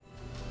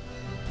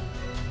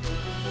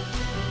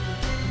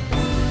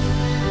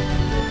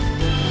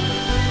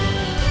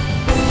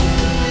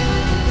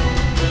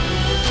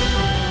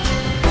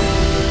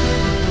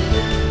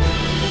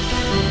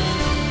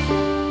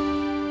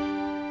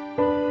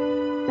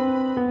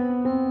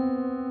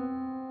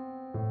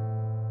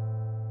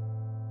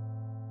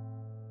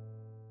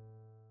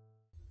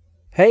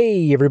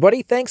Hey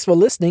everybody, thanks for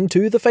listening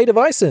to The Fate of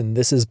Ison.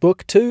 This is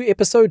Book 2,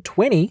 Episode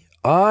 20,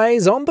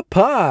 Eyes on the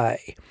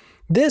Pie.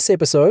 This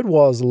episode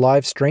was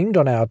live streamed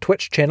on our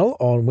Twitch channel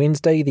on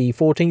Wednesday the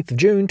 14th of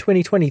June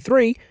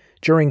 2023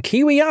 during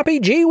Kiwi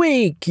RPG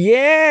Week,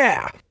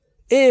 yeah!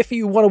 If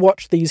you want to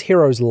watch these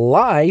heroes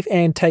live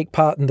and take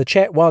part in the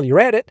chat while you're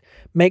at it,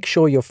 make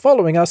sure you're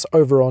following us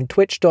over on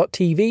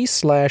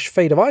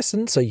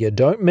twitch.tv/fateofison so you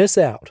don't miss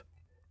out.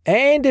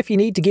 And if you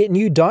need to get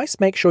new dice,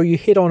 make sure you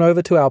head on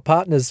over to our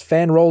partners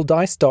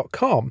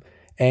fanrolldice.com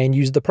and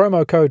use the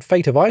promo code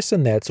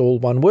FATEOFISON, that's all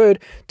one word,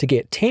 to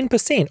get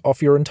 10%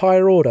 off your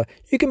entire order.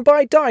 You can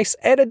buy dice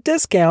at a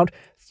discount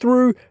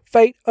through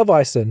Fate of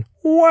Ison.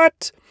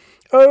 What?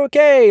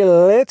 Okay,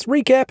 let's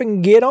recap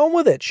and get on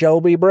with it,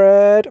 shall we,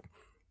 Brad?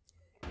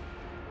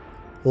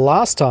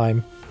 Last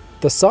time,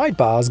 the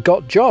sidebars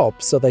got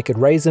jobs so they could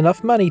raise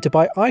enough money to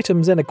buy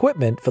items and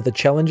equipment for the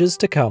challenges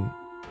to come.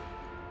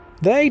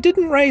 They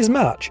didn't raise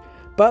much,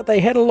 but they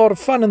had a lot of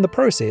fun in the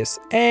process,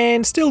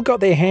 and still got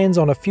their hands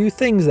on a few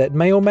things that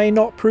may or may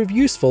not prove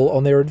useful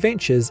on their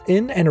adventures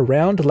in and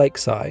around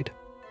Lakeside.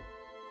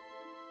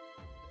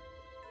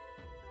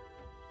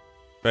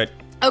 Right.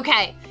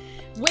 Okay,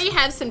 we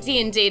have some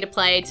D&D to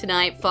play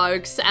tonight,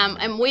 folks,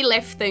 and we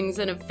left things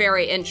in a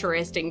very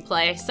interesting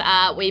place.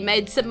 We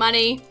made some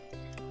money,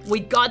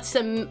 we got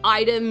some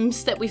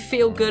items that we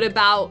feel good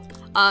about.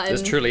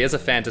 This truly is a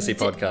fantasy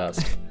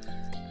podcast.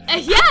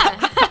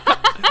 Yeah!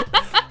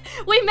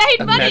 We made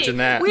money. Imagine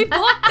that. We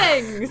bought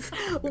things.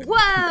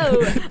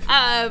 Whoa.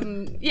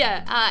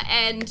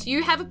 And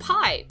you have a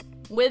pie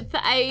with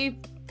a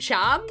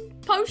charm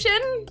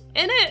potion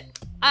in it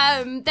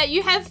that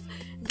you have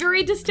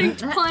very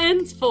distinct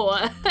plans for.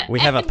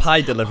 We have a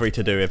pie delivery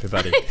to do,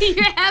 everybody.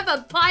 You have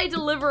a pie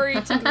delivery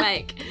to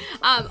make.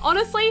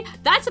 Honestly,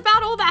 that's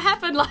about all that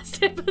happened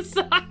last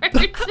episode.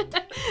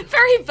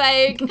 Very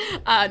vague.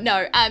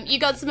 You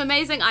got some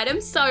amazing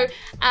items. So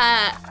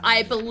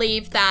I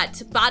believe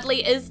that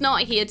Bardley is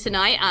not here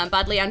tonight.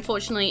 Bardley,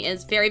 unfortunately,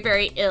 is very,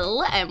 very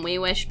ill, and we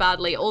wish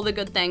Bardley all the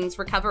good things,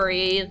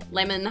 recovery,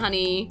 lemon,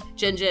 honey,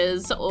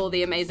 gingers, all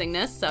the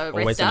amazingness. So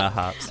Always rest in up. our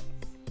hearts.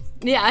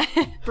 Yeah.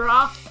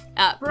 Bruh.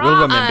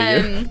 We'll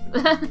remember you.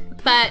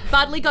 But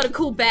Bardley got a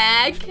cool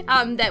bag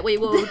that we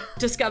will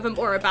discover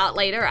more about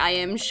later, I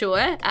am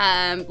sure.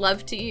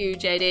 Love to you,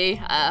 JD.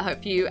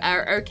 Hope you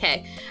are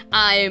okay.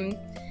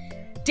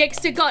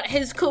 Dexter got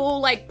his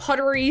cool,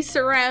 pottery,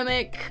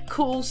 ceramic,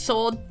 cool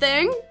sword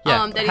thing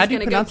that he's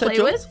going to go play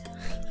with.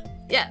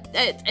 Yeah,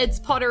 it's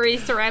pottery,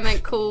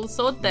 ceramic, cool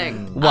sword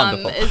thing.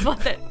 Wonderful. Is what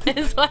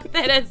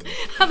that is.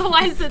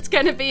 Otherwise, it's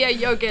going to be a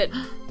yogurt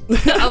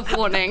of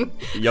warning.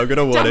 Yogurt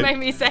of warning. Don't make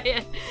me say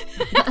it.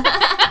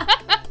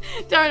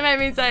 Don't make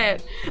me say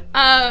it.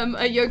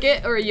 A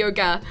yogurt or a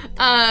yoga.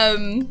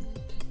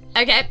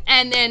 Okay,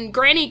 and then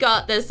Granny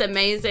got this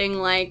amazing,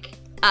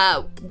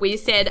 we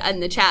said in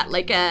the chat,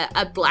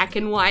 a black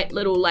and white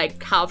little,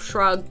 half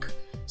shrug,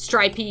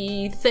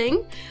 stripy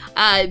thing.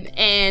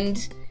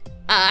 And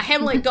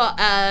Hamlet got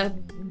a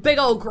big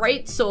old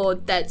great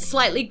sword that's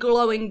slightly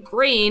glowing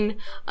green,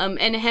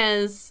 and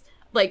has,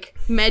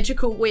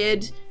 magical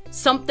weird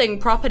something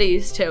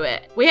properties to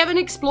it. We haven't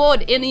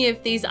explored any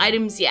of these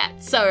items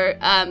yet, so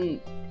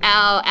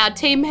our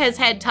team has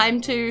had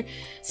time to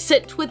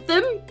sit with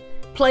them,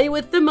 play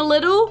with them a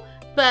little,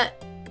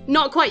 but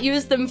not quite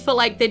use them for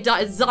their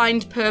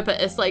designed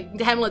purpose.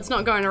 Hamlet's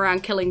not going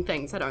around killing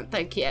things, I don't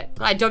think yet.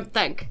 I don't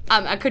think.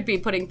 I could be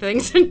putting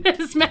things in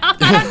his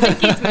mouth. I don't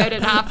think he's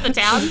murdered half the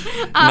town.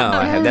 No,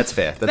 I have. That's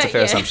fair. That's a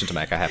fair assumption to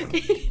make. I haven't.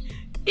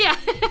 Yeah.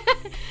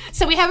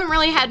 So we haven't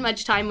really had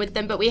much time with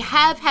them, but we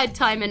have had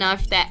time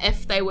enough that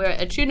if they were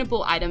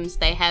attunable items,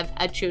 they have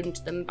attuned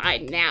them by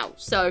now.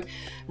 So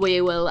we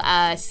will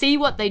see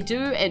what they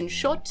do in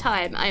short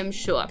time, I am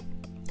sure.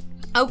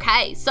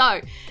 Okay,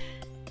 so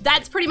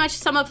that's pretty much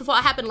some of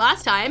what happened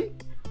last time.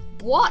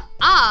 What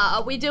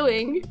are we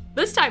doing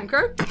this time,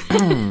 crew?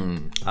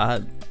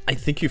 I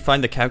think you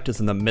find the characters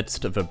in the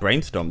midst of a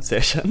brainstorm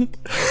session.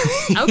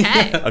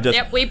 Okay.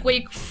 Yep,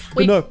 we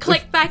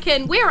click back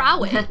in. Where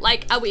are we?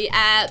 Are we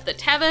at the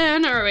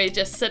tavern, or are we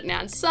just sitting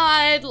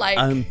outside?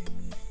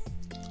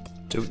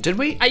 Did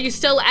we? Are you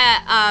still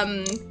at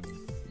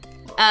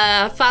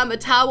Farmer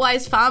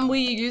Tarwai's farm where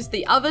you use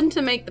the oven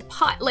to make the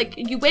pie?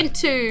 You went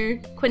to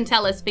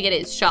Quintella's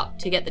Spaghetti's shop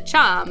to get the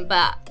charm,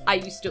 but are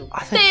you still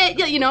there? I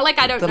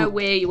don't know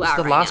where you are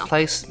the right last now.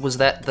 place, was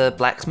that the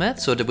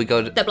blacksmith's, or did we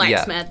go to... The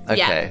blacksmith,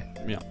 Okay.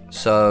 Yeah.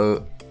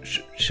 So,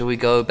 should we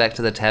go back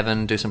to the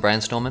tavern, do some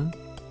brainstorming?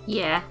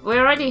 Yeah, we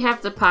already have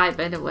the pie,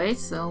 by the way,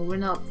 so we're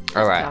not...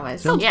 All right.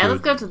 Yeah,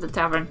 let's go to the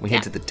tavern. We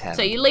head to the tavern.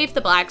 So you leave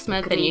the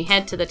blacksmith and you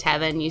head to the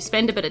tavern. You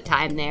spend a bit of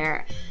time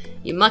there.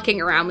 You're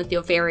mucking around with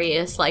your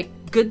various,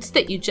 goods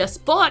that you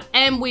just bought.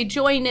 And we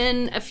join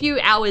in a few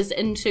hours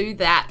into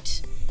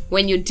that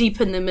when you're deep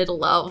in the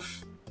middle of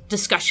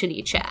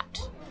discussion-y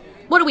chat.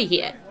 What do we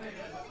hear?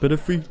 But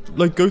if we,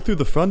 go through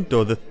the front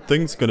door, the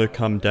thing's gonna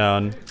come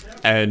down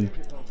and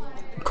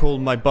call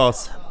my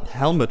boss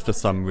Helmet for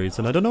some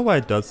reason. I don't know why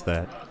it does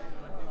that.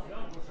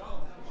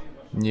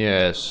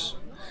 Yes.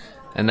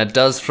 And that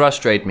does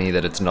frustrate me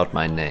that it's not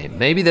my name.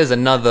 Maybe there's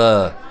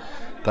another...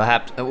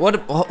 Perhaps... What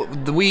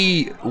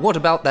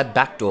about that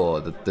back door?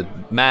 The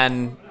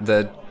man...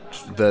 The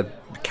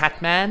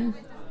cat man?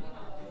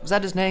 Was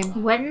that his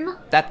name? When?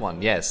 That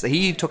one, yes.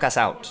 He took us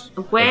out.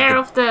 Where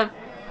of the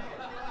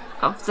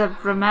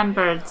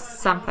remembered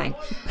something.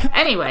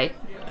 Anyway,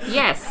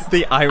 yes.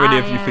 The irony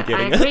of you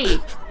forgetting I agree.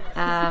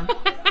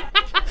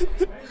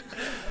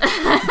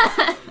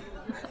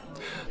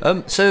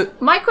 So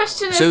My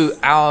question is,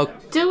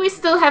 do we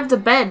still have the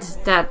bed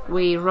that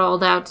we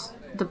rolled out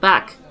the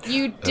back?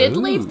 You did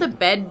leave the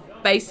bed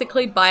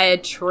basically by a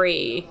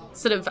tree,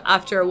 sort of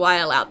after a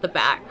while out the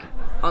back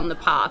on the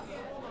path.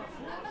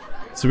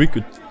 So we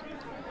could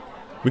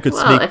Well,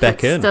 sneak if back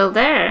it's in. still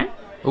there.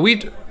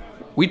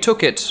 we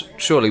took it...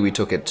 Surely we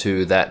took it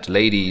to that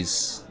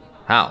lady's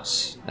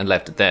house and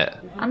left it there.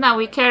 And now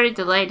we carried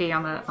the lady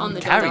on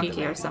the Carried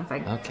donkey or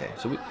something. Okay,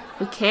 so we...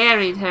 We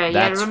carried her,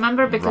 That's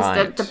remember? Because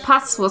right. the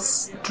pus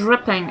was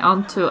dripping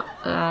onto,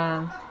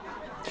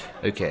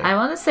 Okay. I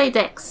want to say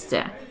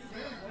Dexter.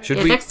 Should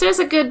Yeah, we... Dexter's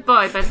a good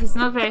boy, but he's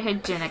not very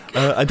hygienic.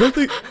 I don't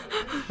think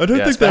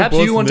Yes, that perhaps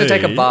was you want to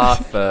take a me.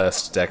 bath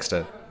first,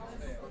 Dexter.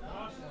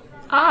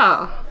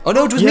 Oh, Oh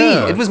no, it was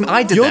Yeah. me. It was me.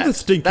 I did You're that. the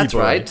stinky That's boy.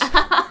 right.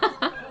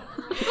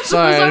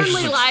 Sorry, It was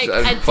only like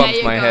I a bumped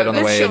day my ago. head on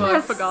the way in.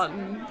 I've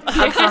forgotten.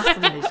 I've lost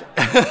amnesia.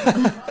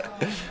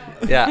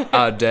 Yeah,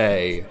 a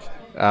day.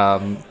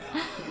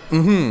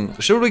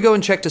 Should we go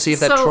and check to see if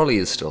that So- trolley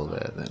is still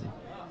there then?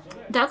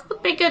 That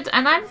would be good.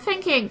 And I'm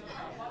thinking,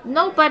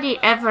 nobody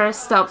ever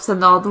stops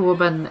an old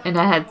woman in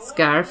a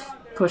headscarf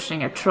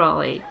pushing a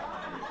trolley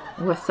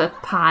with a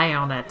pie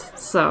on it.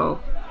 So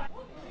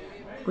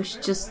we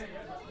should just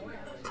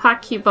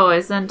pack you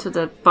boys into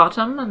the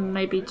bottom and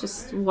maybe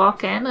just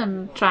walk in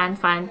and try and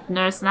find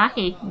Nurse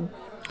Nahi.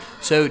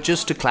 So,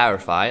 just to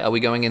clarify, are we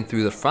going in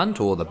through the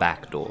front or the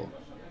back door?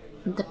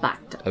 The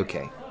back door.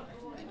 Okay.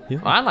 Yeah.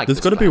 I like There's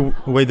this got to be plan.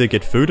 a way they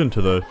get food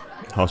into the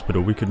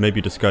hospital. We could maybe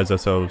disguise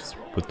ourselves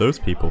with those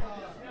people.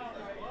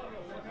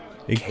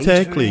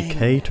 Exactly,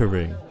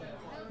 catering.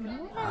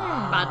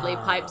 Bradley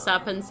pipes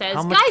up and says,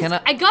 How much "Guys, can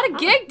I got a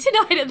gig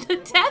tonight at the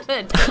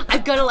tavern.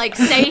 I've got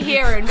to stay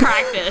here and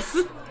practice.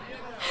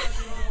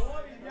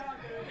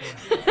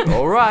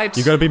 All right.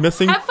 You're gonna be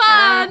missing. Have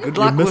fun." Good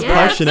You luck miss with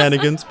pie that.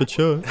 shenanigans, but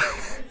sure.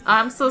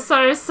 I'm so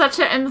sorry, such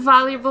an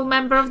invaluable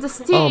member of this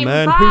team. Oh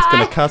man, Bye. who's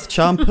gonna cast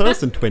Charm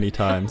Person 20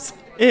 times?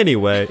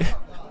 Anyway,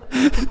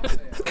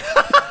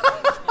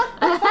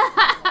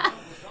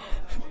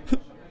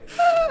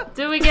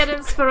 Do we get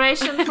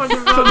inspiration for the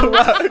role?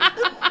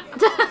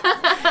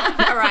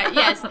 All right,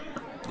 yes.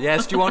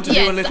 Yes, do you want to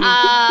do a little...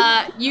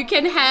 You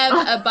can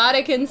have a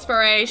bardic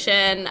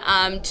inspiration.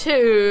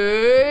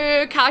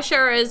 2.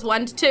 Kasha is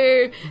 1 to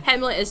 2.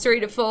 Hamlet is 3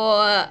 to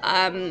 4.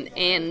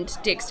 And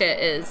Dexter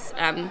is...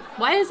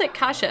 why is it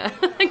Kasha?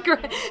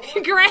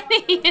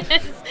 Granny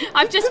is...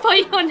 I've just put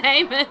your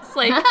name as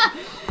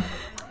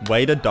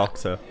way to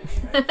dox her.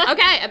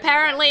 Okay,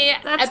 apparently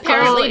That's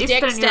cool. Eastern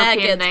Dexter European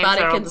gets names are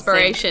bardic all the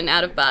inspiration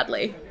out of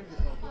Bardley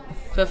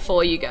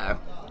before you go.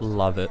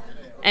 Love it.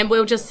 And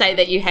we'll just say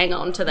that you hang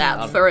on to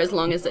that for as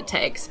long as it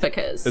takes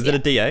because... Is it a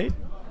D8?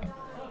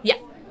 Yeah.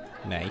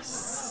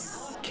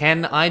 Nice.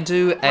 Can I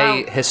do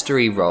a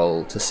history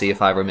roll to see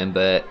if I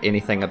remember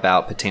anything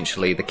about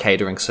potentially the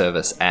catering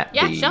service at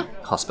Yeah, the sure.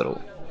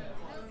 hospital?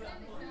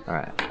 All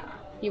right.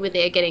 You were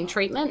there getting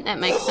treatment. That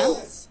makes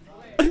sense.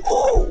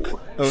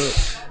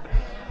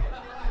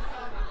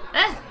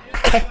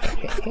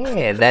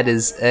 Yeah, that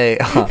is a...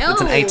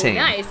 it's an 18.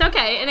 Nice.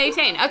 Okay, an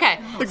 18. Okay.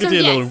 Look So at you,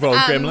 yes, little roll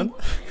gremlin.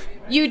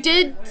 You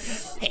did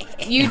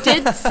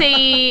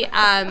see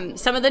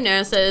some of the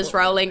nurses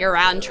rolling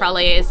around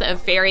trolleys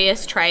of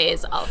various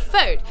trays of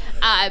food.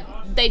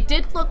 They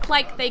did look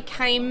like they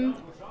came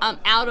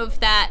out of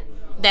that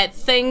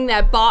thing,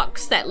 that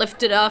box that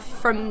lifted off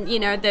from,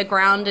 the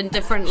ground in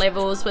different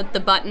levels with the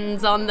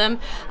buttons on them.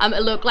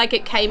 It looked like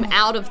it came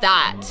out of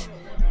that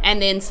and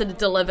then sort of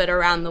delivered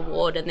around the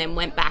ward and then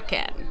went back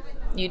in.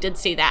 You did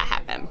see that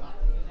happen.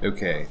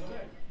 Okay.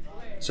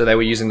 So they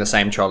were using the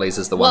same trolleys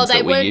as the Well, ones they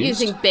that we weren't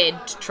used? using bed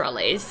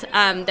trolleys.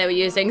 They were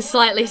using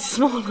slightly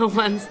smaller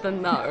ones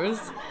than those.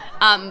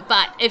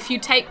 But if you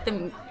take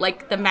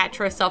the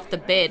mattress off the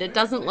bed, it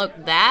doesn't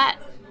look that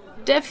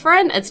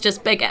different. It's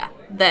just bigger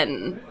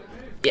than,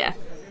 yeah.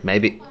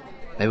 Maybe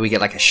we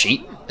get a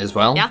sheet as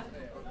well? Yeah.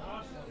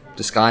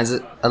 Disguise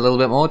it a little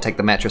bit more, take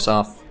the mattress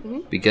off.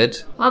 Mm-hmm. Be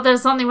good. Well,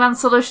 there's only one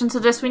solution to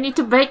this. We need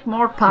to bake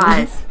more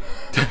pies.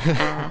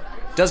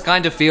 Does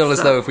kind of feel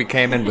as though if we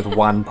came in with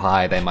one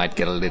pie, they might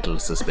get a little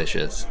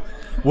suspicious.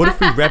 What if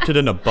we wrapped it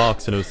in a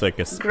box and it was like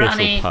a special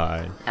Granny.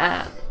 pie?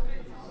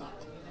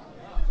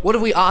 What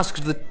if we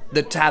asked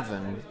the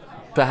tavern?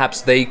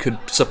 Perhaps they could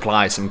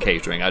supply some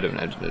catering. I don't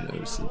know.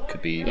 It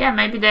could be... Yeah,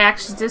 maybe they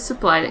actually do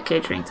supply the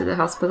catering to the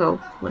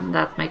hospital. Wouldn't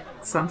that make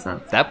some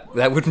sense? That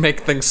would make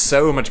things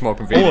so much more Or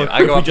convenient.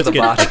 I if go we up to just the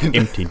get bar.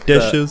 empty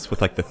dishes with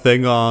the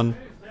thing on,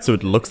 so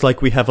it looks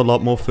like we have a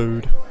lot more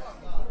food.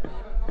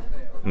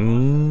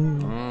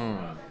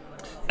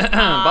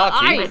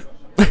 Barkeep.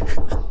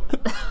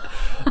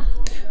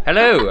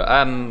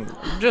 Hello.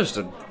 Just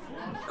a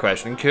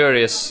question.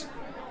 Curious.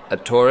 A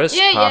tourist.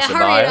 Passerby.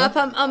 Hurry it up.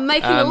 I'm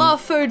making a lot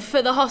of food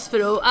for the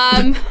hospital.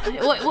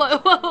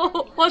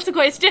 What's the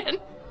question?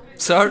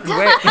 Sorry,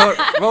 wait, no,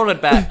 roll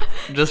it back.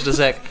 Just a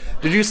sec.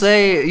 Did you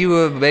say you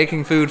were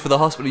making food for the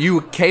hospital? You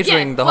were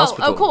catering the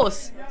hospital? Of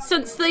course.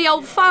 Since the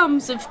old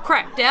farms have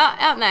cracked out,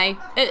 haven't they?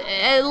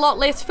 A lot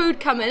less food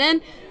coming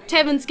in.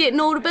 Tavern's getting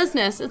all the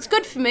business. It's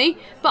good for me,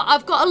 but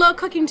I've got a lot of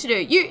cooking to do.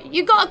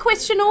 You got a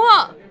question or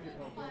what?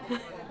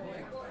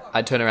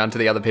 I turn around to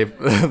the other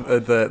people,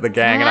 the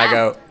gang, and I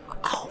go,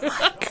 "Oh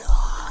my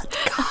god,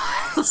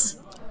 guys.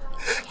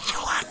 You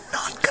are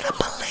not gonna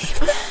believe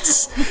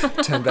this."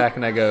 Turn back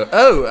and I go,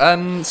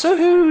 so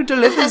who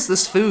delivers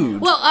this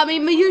food? Well, I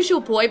mean, my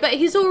usual boy, but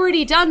he's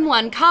already done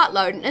one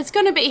cartload,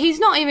 and he's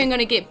not even going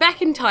to get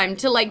back in time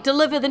to,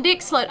 deliver the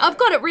next load. I've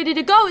got it ready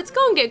to go. It's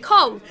going to get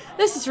cold.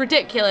 This is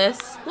ridiculous.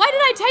 Why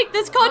did I take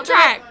this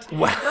contract?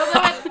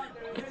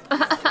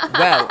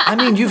 Well, I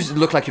mean, you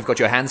look like you've got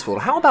your hands full.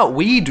 How about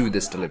we do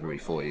this delivery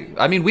for you?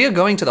 I mean, we are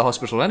going to the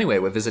hospital anyway.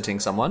 We're visiting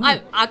someone.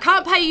 I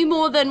can't pay you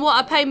more than what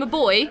I pay my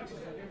boy,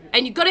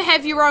 and you've got to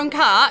have your own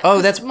cart.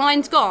 Oh, that's...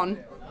 Mine's gone.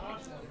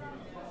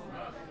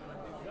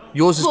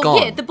 Yours is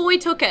gone? Yeah, the boy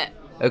took it.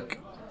 Okay.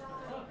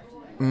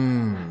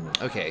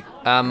 Okay.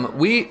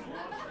 We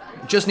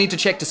just need to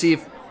check to see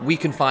if we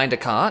can find a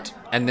cart,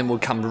 and then we'll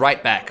come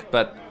right back.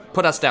 But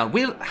put us down.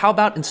 How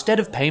about instead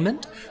of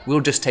payment,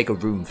 we'll just take a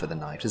room for the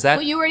night. Does that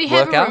Well, you already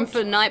have a room for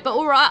the night, but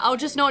all right, I'll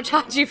just not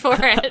charge you for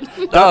it.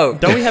 Oh,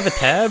 Don't we have a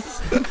tab?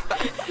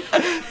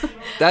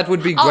 that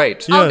would be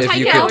great I'll if take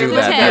you it could off do the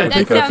that. tab. That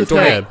would be That sounds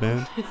perfect.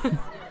 great. Man.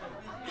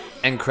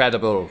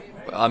 Incredible.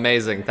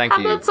 Amazing. Thank you.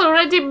 Hamlet's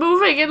already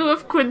moving in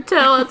with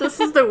Quintella. This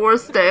is the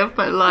worst day of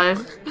my life.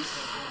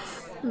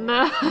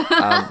 No.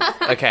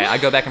 Okay, I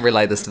go back and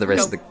relay this to the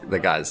rest of the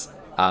guys.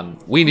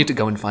 We need to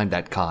go and find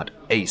that cart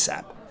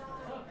ASAP.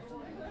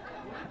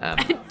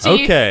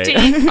 Okay.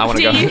 I wanna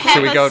do go. you Should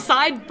have we a go-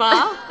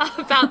 sidebar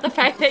about the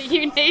fact that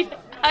you need a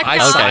I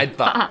cart?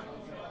 sidebar.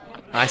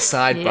 I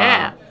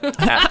sidebar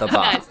at the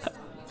bar.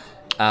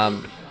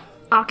 Nice.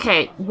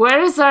 Okay, where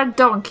is our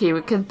donkey?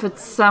 We can put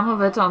some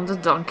of it on the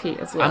donkey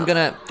as well. I'm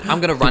gonna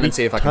run and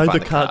see if I can Tie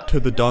find the cart to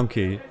the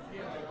donkey.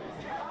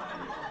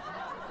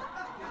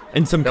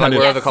 In some I feel like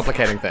kind we're of...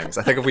 overcomplicating things.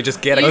 I think if we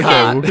just get a Okay,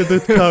 cart, we'll get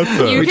the cart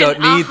first. You We can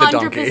don't need the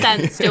donkey.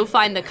 100% still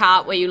find the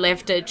cart where you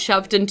left it,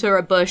 shoved into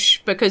a bush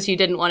because you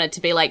didn't want it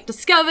to be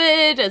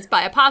discovered as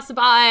by a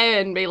passerby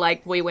and be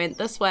we went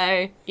this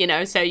way,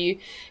 so you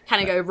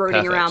kind of go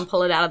rooting Perfect. around,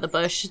 pull it out of the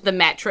bush. The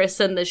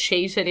mattress and the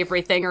sheet and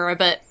everything are a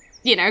bit,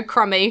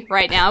 crummy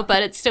right now,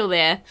 but it's still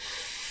there.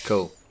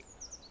 cool.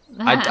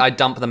 I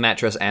dump the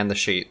mattress and the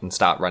sheet and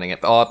start running it.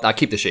 Oh, I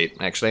keep the sheet,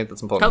 actually.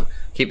 That's important. Cool.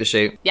 Keep the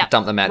sheet, Yep.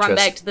 dump the mattress, Run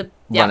back to the...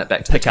 run it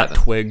back to the Pick out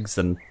tavern. twigs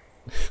and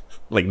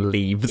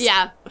leaves.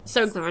 Yeah,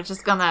 so So we're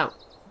just gonna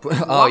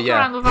Oh, walk yeah.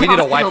 around with a We need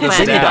to wipe hospital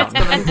this bed. down.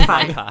 That's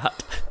gonna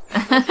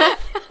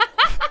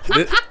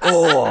be fine.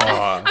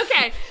 Oh.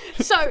 Okay,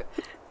 so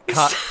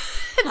Cut.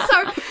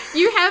 so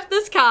you have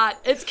this cart.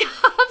 It's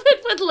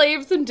covered with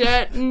leaves and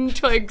dirt and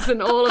twigs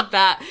and all of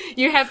that.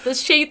 You have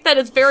this sheet that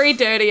is very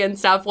dirty and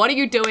stuff. What are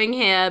you doing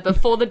here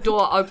before the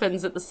door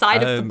opens at the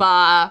side of the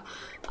bar?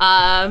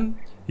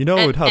 You know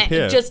what would help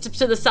here? Just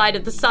to the side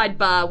of the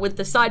sidebar with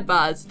the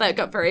sidebars. That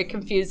got very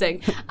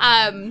confusing.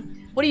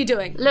 What are you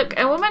doing? Look,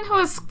 a woman who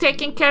is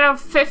taking care of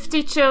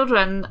 50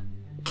 children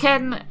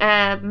can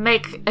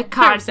make a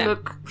card 100%.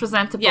 look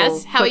presentable.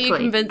 Yes, how are you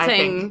quickly, I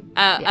convincing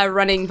think. a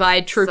running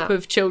by troop So-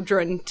 of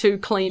children to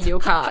clean your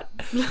cart?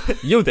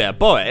 You there,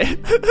 boy.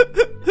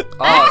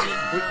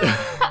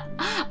 Oh,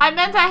 I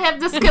meant I have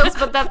the skills,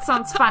 but that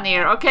sounds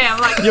funnier. Okay, I'm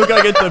like, You're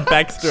gonna get the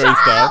backstory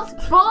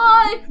stuff.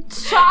 boy,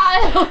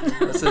 child.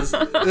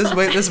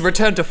 this is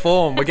return to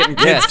form. We're getting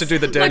kids to do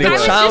the dirty Look, I work.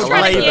 was Child just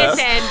trying to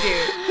labour. hand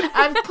you.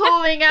 I'm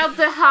pulling out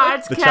the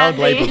hard The child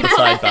candy labeled the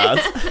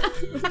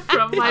sidebars.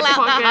 from my Pull out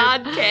the pocket.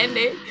 hard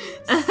candy.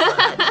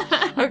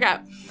 Okay.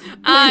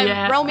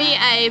 Yeah. Roll me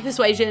a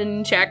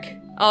persuasion check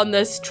on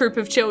this troop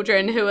of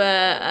children who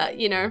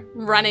are,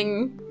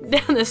 running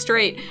down the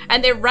street,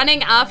 and they're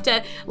running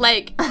after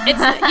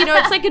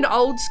it's like an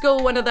old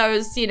school one of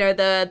those,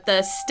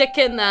 the stick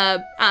in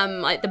the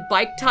the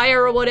bike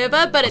tire or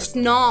whatever, but it's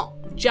not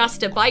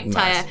just a bike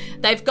tire.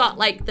 They've got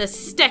the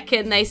stick,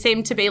 and they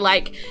seem to be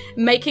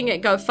making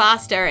it go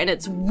faster, and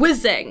it's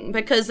whizzing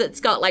because it's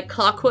got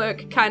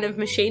clockwork kind of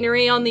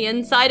machinery on the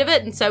inside of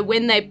it, and so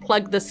when they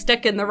plug the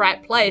stick in the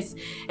right place,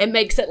 it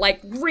makes it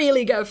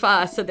really go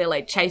fast. So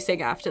they're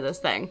chasing after this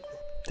thing.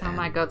 Oh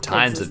my god,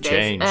 Times kids have these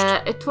days.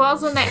 changed. It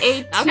was an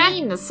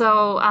 18,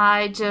 so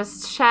I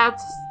just shout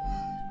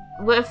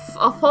with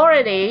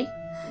authority,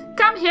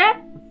 "Come here!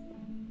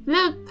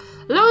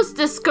 Lose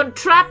this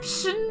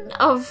contraption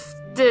of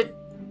the..."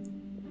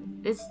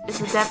 Is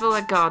the devil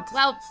a god?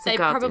 Well, It's a they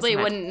god, probably isn't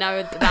it? wouldn't know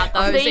about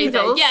Of those the either.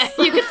 evils. Yeah,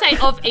 you could say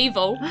of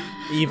evil.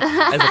 Even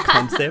as a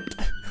concept.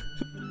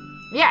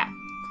 Yeah.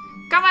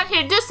 Come on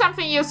here, do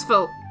something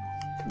useful.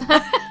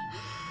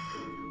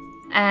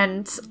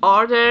 And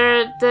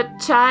order the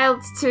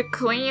child to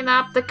clean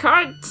up the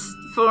cart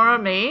for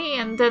me,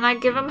 and then I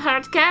give him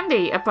hard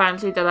candy,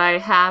 apparently,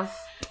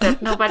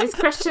 that nobody's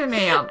questioning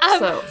me on.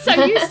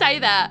 So you say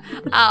that,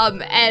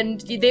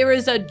 and there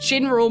is a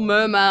general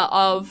murmur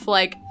of,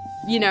 like,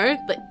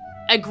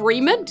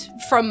 agreement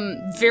from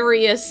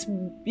various,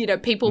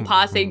 people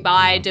passing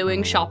by,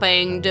 doing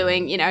shopping,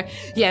 doing,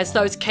 yes,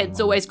 those kids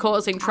always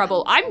causing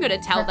trouble. I'm going to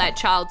tell that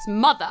child's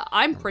mother.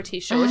 I'm pretty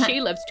sure she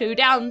lives 2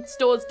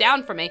 stores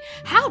down from me.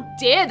 How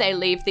dare they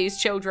leave these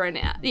children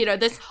out?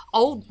 This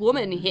old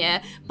woman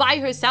here by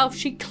herself,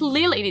 she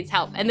clearly needs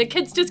help. And the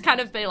kids just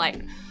kind of be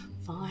like,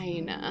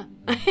 fine.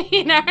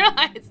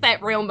 It's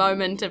that real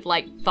moment of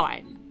like,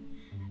 fine.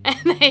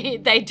 And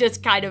they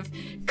just kind of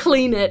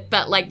clean it,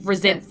 but like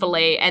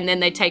resentfully, and then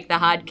they take the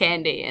hard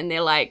candy and they're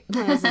like,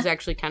 this is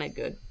actually kind of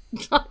good.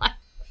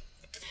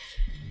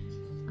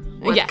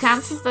 What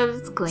counts is that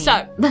it's clean.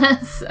 So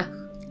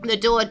the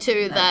door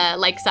to the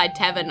Lakeside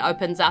Tavern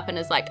opens up and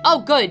is like,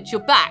 oh good,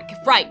 you're back.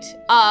 Right.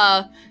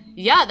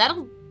 Yeah,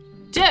 that'll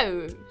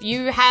do.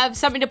 You have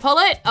something to pull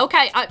it?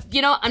 Okay, I'm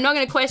not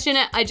going to question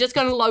it. I'm just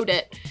going to load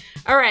it.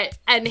 All right.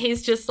 And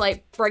he's just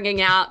like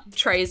bringing out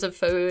trays of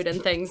food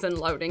and things and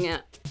loading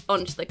it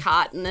onto the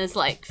cart, and there's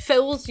like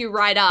fills you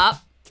right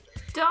up.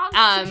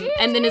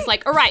 And then it's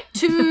like, all right,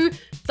 to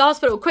the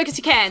hospital, quick as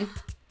you can.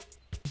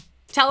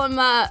 Tell him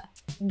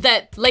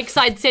that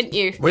Lakeside sent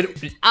you.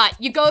 Wait.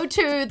 You go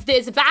to,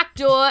 there's a back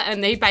door,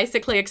 and he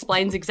basically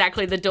explains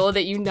exactly the door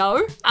that you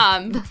know.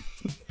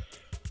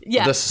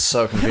 Yeah. This is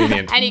so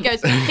convenient. And he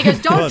goes,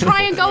 don't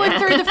try and go in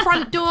through the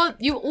front door.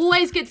 You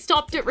always get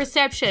stopped at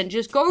reception.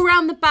 Just go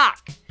around the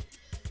back.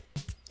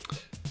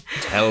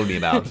 Tell me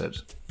about it.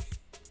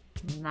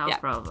 No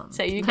problem.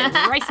 So you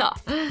can race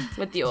off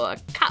with your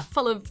cart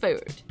full of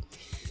food.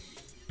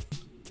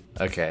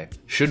 Okay.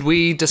 Should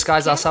we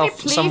disguise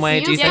ourselves some way,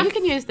 do you Yeah, think?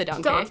 you can use the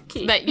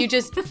donkey. But you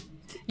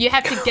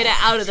have to get it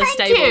out of the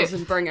Thank stables you.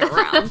 and bring it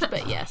around.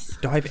 But yes.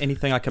 Do I have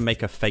anything I can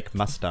make a fake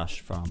mustache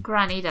from?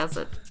 Granny does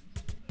it.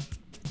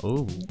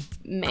 Ooh.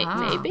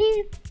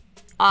 Maybe.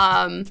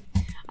 I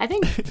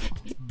think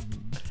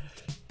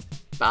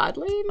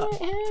Bardley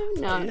might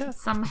have. No. Yeah.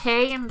 Some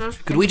hay in this.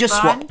 Could we just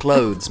swap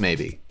clothes,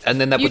 maybe?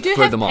 And then that You would do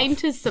throw have them off.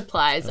 painter's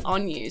supplies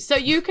on you, so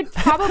you could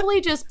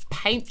probably just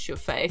paint your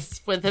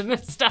face with a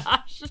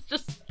moustache.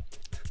 Just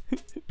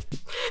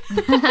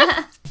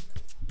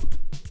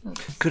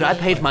Could I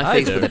paint my I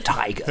face do. with a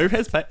tiger? Who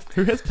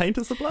has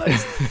painter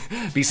supplies?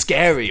 Be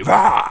scary.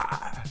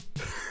 Rah!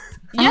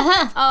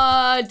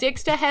 yeah.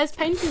 Dexter has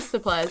painter's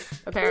supplies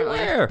apparently.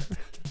 Where?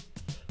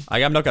 I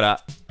am not gonna.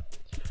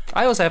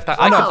 I also have.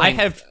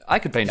 I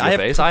could paint your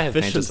face. I have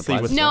painter proficiency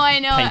supplies. with No, I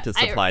know. painter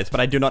supplies, but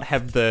I do not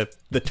have the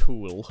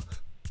tool.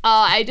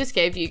 I just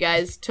gave you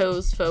guys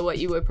tools for what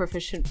you were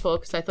proficient for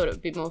because I thought it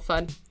would be more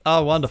fun.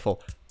 Oh,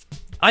 wonderful.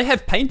 I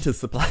have painter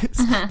supplies.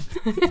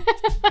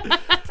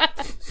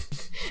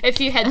 If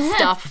you had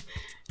stuff,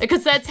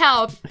 because that's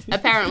how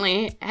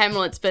apparently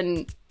Hamlet's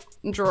been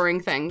drawing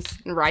things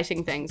and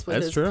writing things with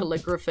That's his true.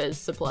 calligrapher's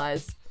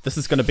supplies. This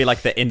is going to be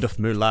like the end of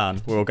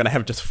Mulan, where we're going to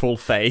have just full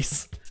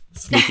face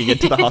sneaking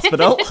into the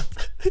hospital.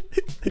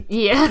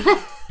 Yeah.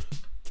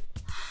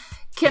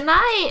 Can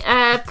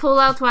I pull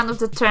out one of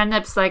the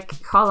turnips, like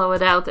hollow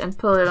it out, and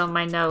pull it on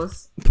my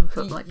nose? And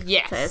put like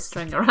Yes. a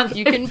string around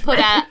You it? can put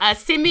a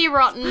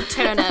semi-rotten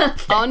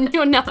turnip on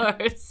your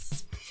nose.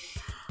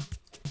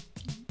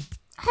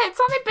 Hey, it's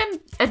only been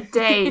a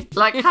day.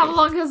 Like, how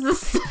long has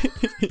this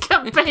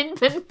campaign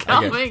been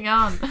going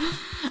on?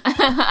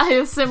 I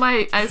assume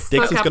I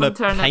stuck Dex is up going on to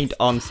turnips. paint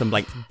on some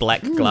like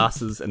black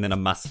glasses and then a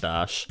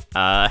mustache.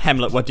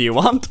 Hamlet, what do you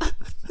want?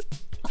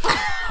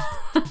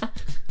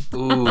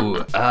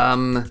 Ooh,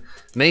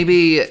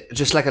 maybe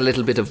just like a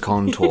little bit of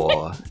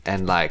contour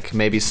and like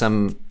maybe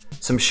some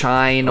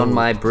shine on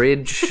my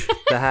bridge,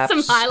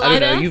 perhaps. Some I don't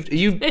know. highlighter.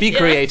 You be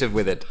creative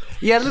with it.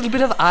 Yeah, a little bit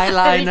of And it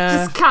eyeliner,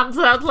 just comes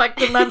out like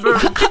the member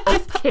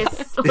of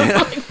Kiss.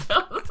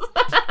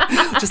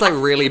 just like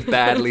really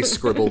badly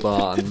scribbled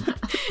on.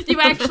 You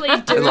actually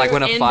do Like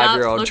when a end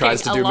 5-year-old up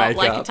tries to looking do a lot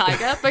like a makeup.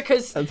 tiger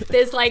because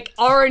there's like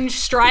orange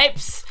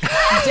stripes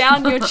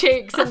down your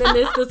cheeks and then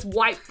there's this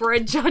white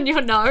bridge on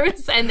your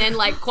nose and then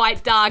like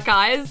quite dark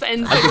eyes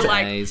and so you're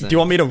like Amazing. Do you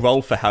want me to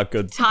roll for how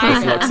good this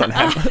tiger. looks on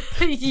Hamlet?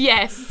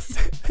 Yes.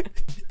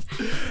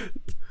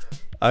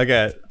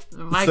 Okay.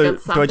 Might So,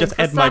 get do I just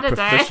something add for my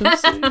Saturday.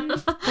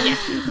 proficiency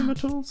using my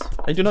tools?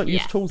 I do not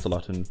use Yes. tools a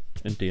lot in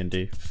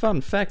D&D. Fun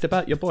fact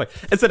about your boy.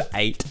 It's an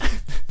 8.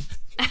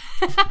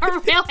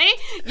 Really?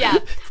 Yeah.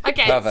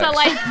 Okay. Perfect. So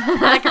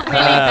like a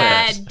really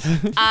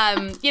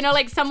bad,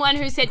 like someone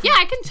who said, yeah,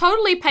 I can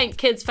totally paint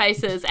kids'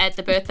 faces at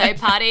the birthday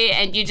party,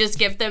 and you just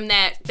give them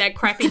that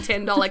crappy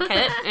 $10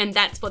 kit, and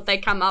that's what they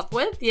come up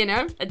with.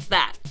 It's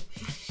that.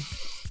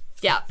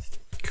 Yeah.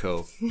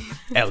 Cool.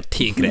 El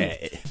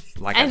Tigre.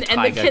 Like And a the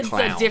tiger kids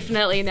clown. are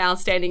definitely now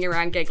standing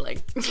around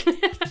giggling. Can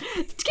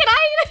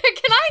I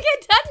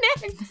get done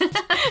next?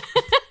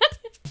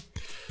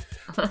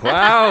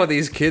 Wow,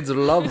 these kids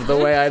love the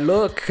way I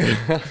look. We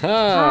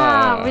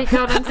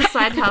got into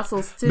side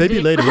hustles too. Maybe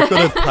deep. later. We've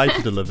got a pie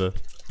to deliver.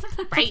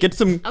 Right. Get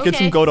some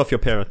Okay. gold off your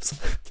parents.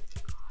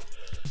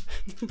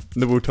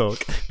 Then we'll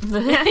talk.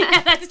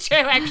 Yeah, that's true.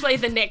 Actually,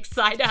 the next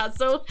side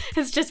hustle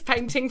is just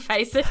painting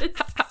faces.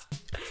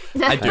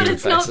 I But do.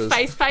 it's not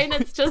face paint,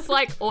 it's just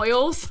like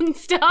oils and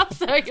stuff,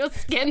 so your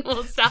skin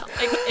will start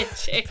like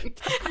itching.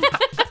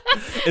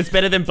 It's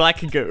better than black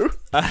goo.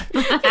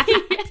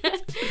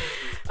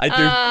 I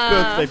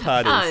do birthday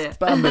parties,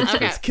 bar mitzvahs,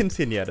 Okay.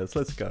 quinceañeras.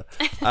 Let's go.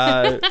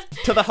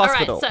 To the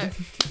hospital. All right,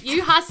 so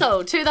you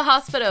hustle to the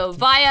hospital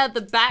via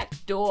the back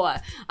door.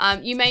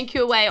 You make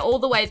your way all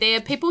the way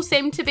there. People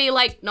seem to be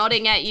like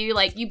nodding at you,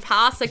 like you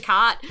pass a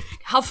cart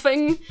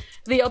huffing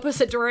the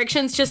opposite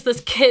directions, just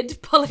this kid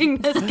pulling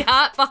this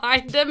cart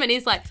behind him, and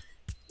he's like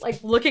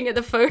looking at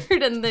the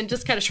food and then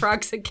just kind of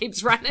shrugs and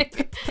keeps running.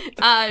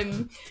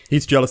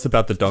 He's jealous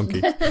about the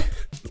donkey.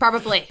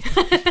 Probably.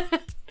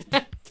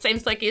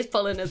 Seems like he's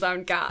pulling his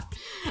own cart.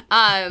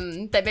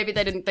 That maybe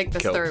they didn't think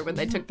this through when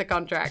they took the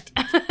contract.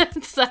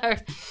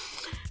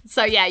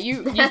 So yeah,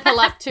 you pull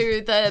up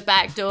to the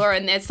back door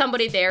and there's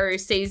somebody there who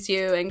sees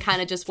you and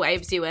kind of just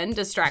waves you in,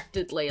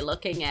 distractedly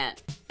looking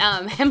at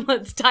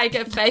Hamlet's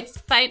tiger face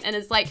paint, and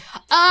is like,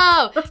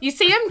 oh, you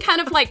see him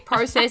kind of like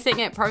processing,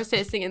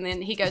 and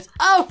then he goes,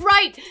 oh,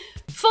 right,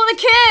 for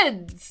the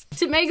kids,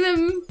 to make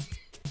them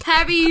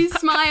happy,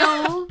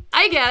 smile.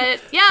 I get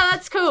it. Yeah,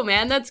 that's cool,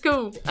 man. That's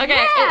cool.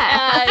 Okay,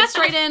 Yeah.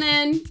 straight in,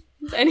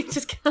 and he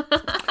just...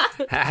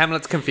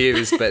 Hamlet's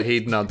confused, but he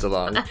nods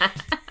along.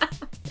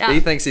 Yeah. He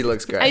thinks he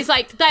looks great. He's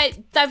like,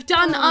 they've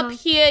done up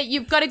here.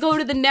 You've got to go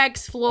to the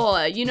next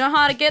floor. You know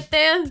how to get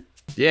there?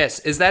 Yes.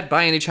 Is that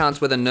by any chance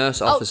where the nurse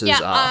officers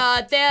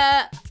are? Go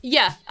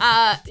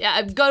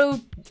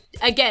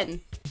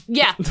again.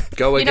 Yeah.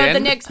 Go You know,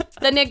 again?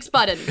 the next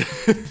button.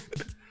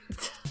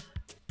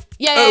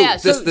 Yeah.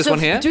 This one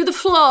here? Do the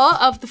floor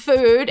of the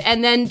food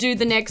and then do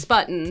the next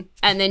button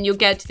and then you'll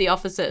get to the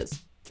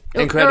offices.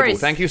 Incredible.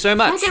 Thank you so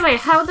much. Anyway,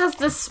 how does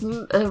this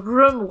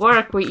room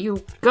work where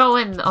you go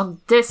in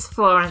on this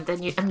floor and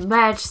then you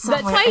emerge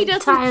somewhere That's why he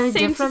entirely doesn't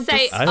seem to different?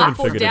 say I haven't up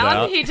or figured it down.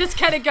 out. He just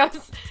kind of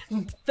goes,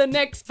 the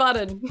next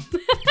button.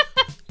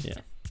 Yeah.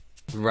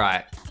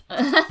 Right.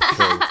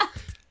 Cool.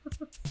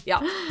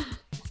 Yeah.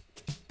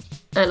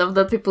 I love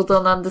that people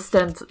don't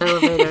understand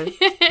elevators.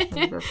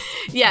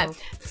 Yeah.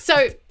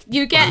 So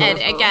you get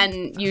it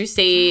again. You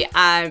see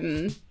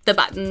the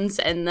buttons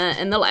in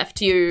the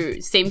left.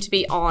 You seem to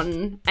be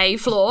on a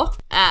floor,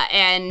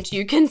 and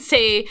you can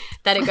see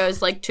that it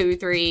goes like 2,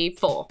 3,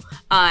 4.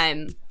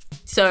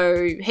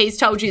 So he's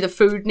told you the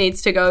food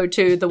needs to go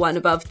to the one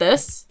above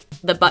this,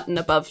 the button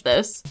above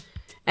this,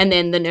 and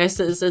then the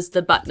nurses is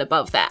the button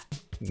above that.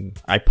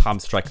 I palm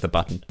strike the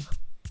button.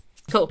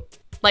 Cool.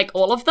 Like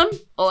all of them,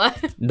 or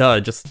No,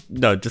 just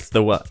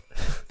the one.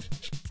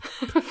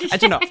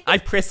 And you know, I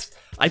press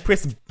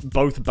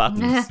both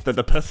buttons that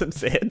the person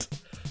said.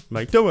 I'm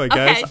like, don't worry,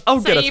 guys, Okay, I'll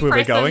so get us you where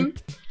we're press going.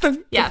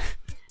 yeah,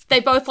 they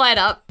both light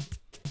up,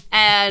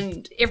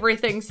 and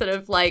everything sort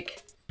of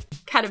like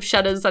kind of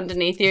shudders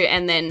underneath you,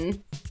 and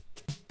then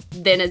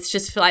it's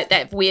just like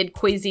that weird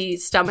queasy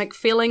stomach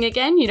feeling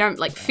again. You don't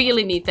like feel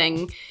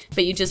anything,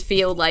 but you just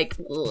feel like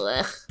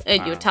ugh,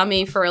 in your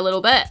tummy for a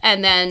little bit,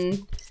 and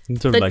then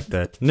Don't like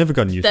that. Never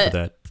gotten used to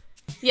that.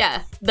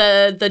 yeah,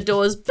 the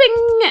doors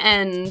bing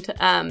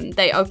and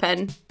they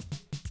open,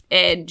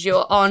 and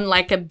you're on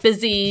like a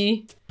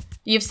busy.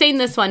 You've seen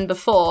this one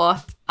before.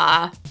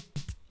 I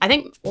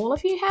think all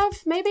of you have,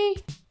 maybe.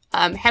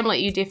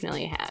 Hamlet, you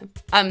definitely have.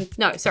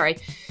 No, sorry.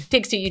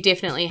 Dexter, you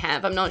definitely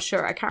have. I'm not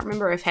sure. I can't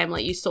remember if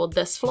Hamlet, you saw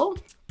this floor.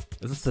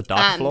 Is this the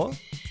dark floor?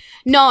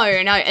 No,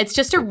 it's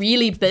just a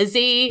really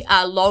busy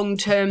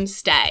long-term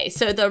stay.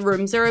 So the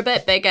rooms are a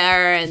bit bigger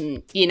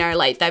and, you know,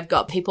 like they've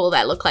got people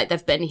that look like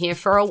they've been here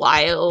for a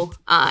while.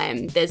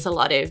 There's a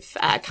lot of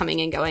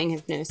coming and going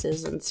of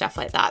nurses and stuff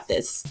like that.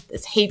 There's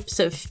heaps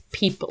of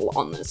people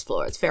on this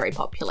floor. It's very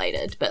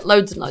populated, but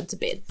loads and loads of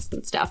beds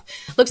and stuff.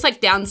 Looks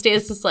like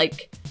downstairs is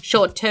like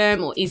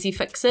short-term or easy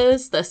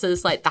fixes. This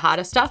is like the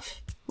harder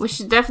stuff. We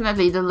should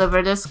definitely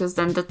deliver this because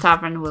then the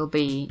tavern will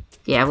be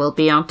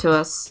onto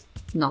us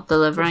not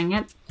delivering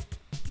it,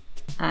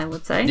 I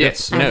would say.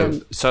 Yes, And no.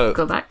 then So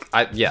go back.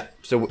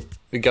 So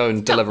we go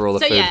and deliver all the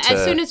so food yeah, to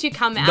as soon as you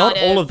come out Not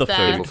all of the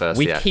food. People first,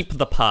 we yeah. keep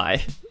the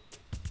pie.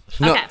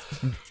 No, Okay.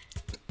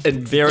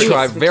 and Very-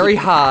 try Yes, we very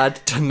keep- hard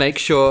to make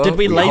sure Did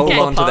we hold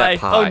label on the to pie? that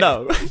pie. Oh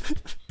no.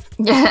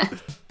 Yeah.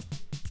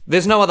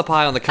 There's no other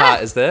pie on the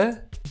cart, is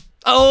there?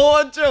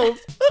 Oh, Jules.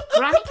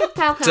 Granny can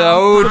tell her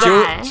Don't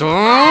pie.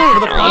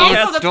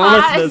 Podcast, for the don't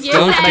pie. listeners, Yes,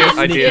 don't and- give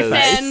ideas.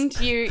 And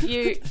you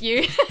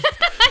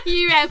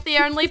you have the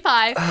only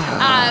pie.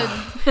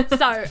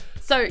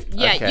 So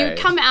yeah, Okay. you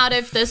come out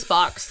of this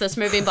box, this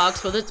moving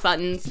box with its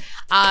buttons,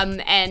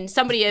 and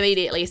somebody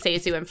immediately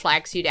sees you and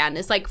flags you down.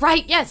 It's like,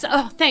 right, yes,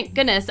 oh thank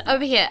goodness,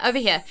 over here,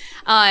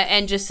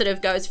 and just sort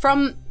of goes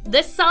from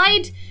this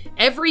side,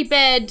 every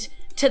bed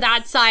to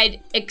that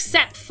side,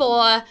 except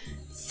for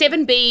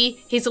 7B.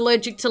 He's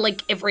allergic to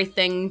like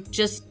everything.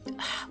 Just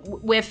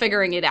we're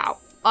figuring it out.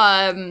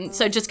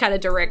 So just kind of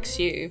directs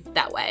you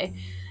that way.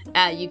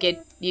 You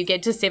get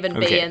to 7B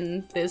Okay.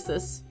 and there's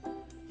this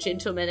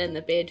gentleman in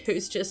the bed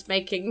who's just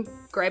making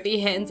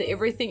grabby hands at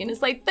everything and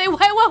is like, why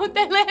won't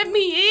they let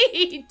me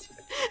eat?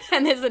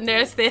 And there's a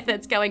nurse there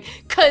that's going,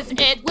 'cause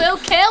it will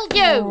kill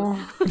you.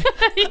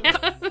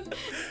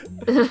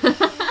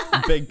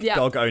 Big Yeah.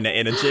 dog owner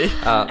energy.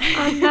 Oh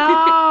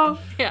no!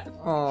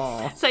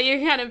 Yeah. So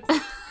you kind of,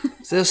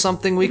 Is there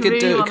something we could Really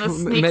do? wanna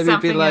sneak Maybe be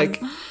something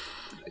like,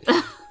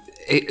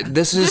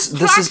 this is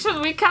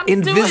Distraction, we can't do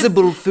it.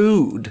 invisible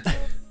food.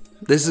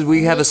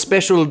 We have a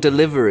special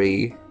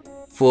delivery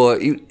for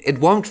you. It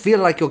won't feel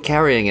like you're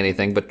carrying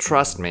anything, but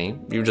trust me,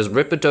 you just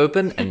rip it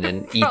open and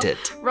then eat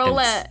it. roll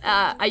And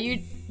are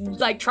you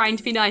like trying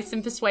to be nice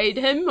and persuade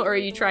him, or are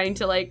you trying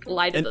to like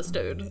lie to this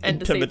dude and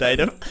deceive Intimidate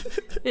him.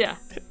 Yeah.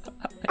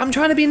 I'm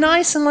trying to be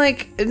nice and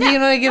like give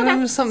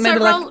him something. So Maybe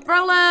like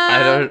roll a I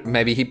don't.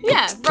 Maybe he roll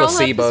a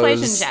persuasion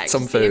placebos check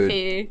some to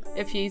see food.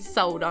 if he's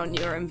sold on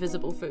your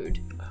invisible food.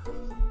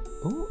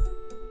 Ooh,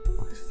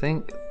 I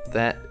think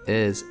that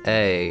is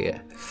a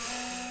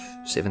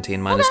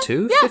 17 minus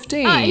 2, Yeah.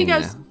 15. He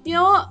goes, you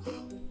know what?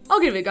 I'll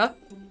give it a go.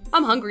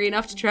 I'm hungry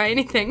enough to try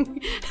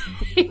anything.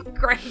 He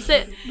grabs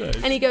it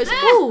and he goes,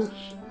 ooh,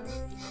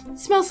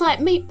 smells like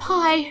meat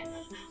pie,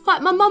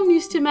 like my mum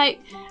used to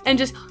make, and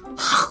just,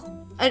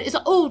 and it's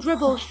all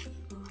dribbles.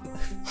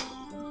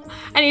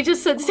 And he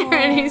just sits there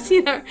and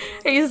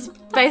he's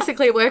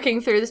basically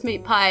working through this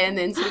meat pie and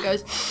then sort of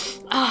goes,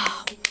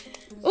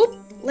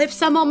 left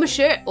some on my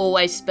shirt,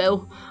 always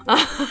spill.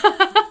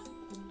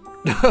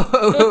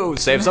 Oh,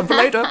 save some for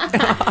later.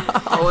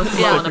 Always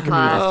blowing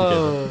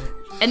apart.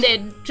 And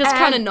then just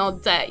kind of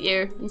nods at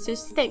you and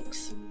says,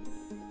 thanks.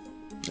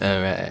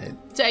 All right.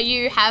 So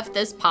you have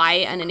this pie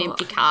and an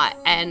empty cart,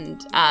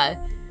 and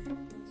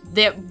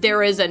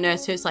there is a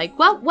nurse who's like,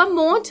 well, one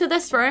more to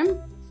this room.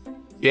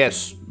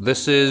 Yes,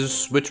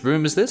 which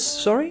room is this?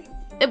 Sorry?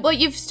 Well,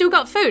 you've still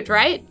got food,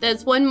 right?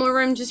 There's one more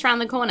room just around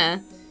the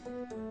corner.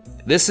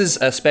 This is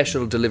a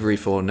special delivery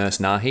for Nurse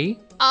Nahi.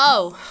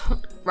 Oh,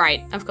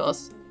 right, of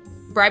course.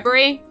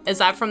 Bribery? Is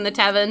that from the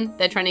tavern?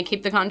 They're trying to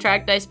keep the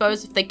contract, I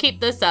suppose. If they keep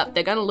this up,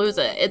 they're gonna lose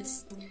it.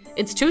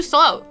 It's too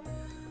slow.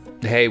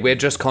 Hey, we're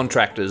just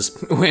contractors.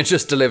 We're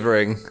just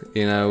delivering.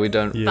 We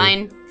don't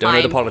Fine, don't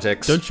know the fine.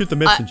 politics. Don't shoot the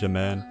messenger,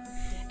 man.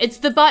 It's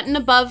the button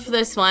above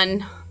this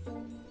one.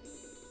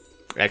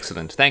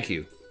 Excellent. Thank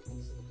you.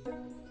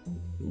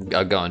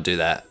 I'll go and do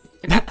that.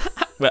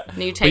 Well, And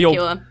you we take all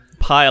your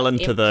pile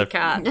into empty the.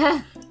 cart.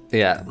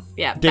 Yeah.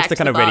 Yeah, back Dexter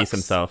to kind the of readies box.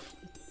 himself.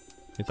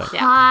 He's like, Yeah.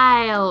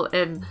 Pile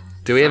in.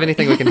 Do we have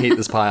anything we can heat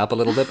this pie up a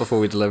little bit before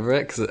we deliver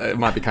it? Because it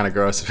might be kind of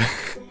gross.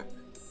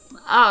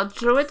 Oh,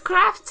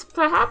 Druidcraft,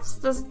 perhaps?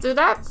 Does it do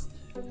that?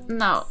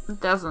 No, it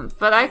doesn't.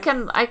 But I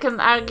can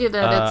argue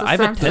that it's a I have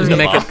a sensory tinder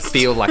Make it box.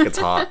 feel like it's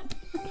hot.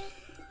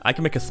 I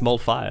can make a small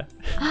fire.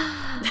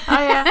 Oh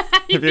yeah.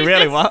 If you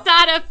really want.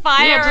 Start a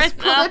fire Yeah, just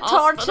in put the a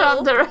torch hospital.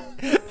 under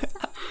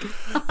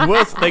it.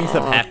 Worse things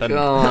have happened.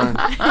 God.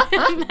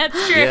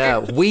 That's true. Yeah,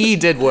 we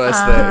did worse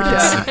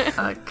things.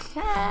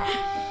 Okay.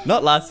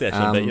 Not last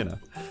session, but you know.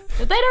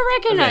 They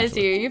don't recognize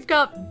Eventually. you. You've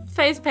got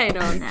face paint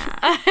on.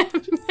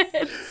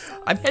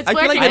 I feel like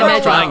working they're not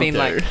well. trying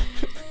to.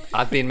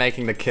 I've been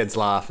making the kids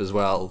laugh as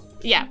well.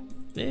 Yeah,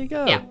 There you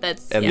go. yeah,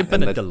 that's In, yeah. in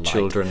been a the delight.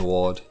 children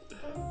ward.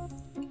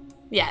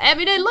 Yeah, I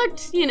mean, it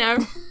looked,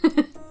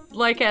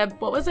 like a,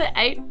 what was it,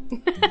 8?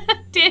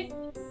 10?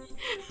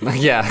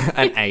 Yeah,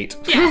 an 8.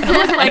 Yeah, it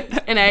looked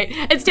like an 8.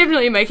 It's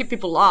definitely making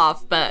people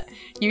laugh, but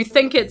you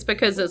think it's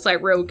because it's,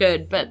 like, real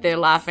good, but they're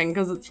laughing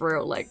because it's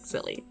real, like,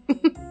 silly.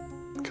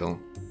 Cool.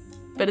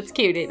 But it's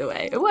cute either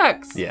way. It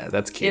works. Yeah,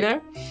 that's cute. You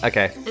know?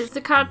 Okay. Is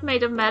the cart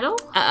made of metal?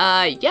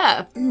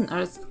 Yeah. Or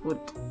is it wood?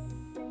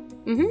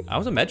 I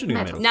was imagining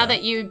metal. Now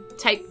that you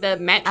take the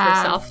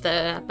mattress off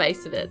the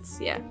base of it,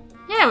 yeah.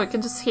 Yeah, we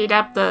can just heat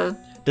up the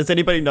Does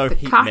anybody know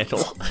heat cart. metal?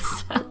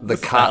 The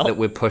cart that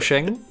we're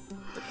pushing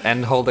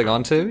and holding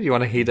onto, you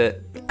want to heat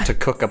it to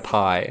cook a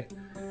pie.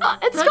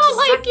 It's No, got, just,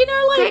 like,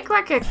 Take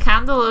like a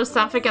candle or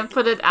something and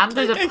put it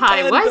under the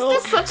pie. Why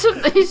is this such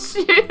an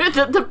issue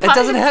that the pie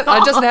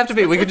It doesn't have to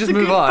be. We could just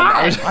move on.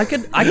 pie. I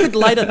could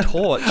light a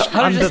torch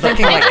I'm under just the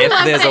thinking like if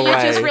there's a You're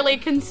just way. really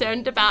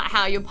concerned about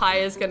how your pie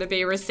is going to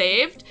be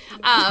received.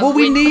 Well,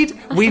 we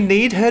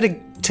need her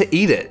to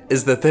eat it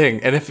is the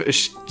thing. And if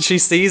she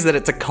sees that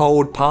it's a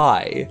cold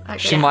pie,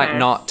 she might fair.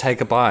 not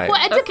take a bite. Well,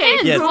 it Okay,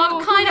 depends. Yeah.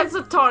 What kind has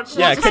of... a torch?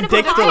 Yeah, kind could of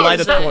a Dexter pie light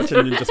a is it? torch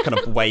and you just kind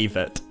of wave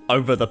it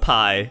over the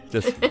pie?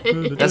 Just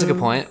That's a good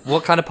point.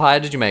 What kind of pie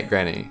did you make,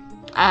 Granny?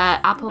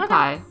 Apple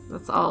pie.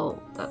 That's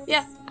all. That's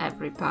Yeah.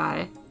 every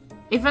pie.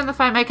 Even if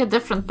I make a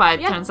different pie,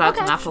 it Yeah, turns out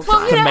okay. an apple Well,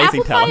 pie.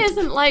 Amazing apple pie talent.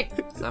 isn't,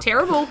 like,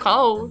 terrible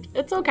cold.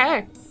 It's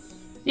okay.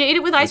 You eat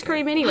it with ice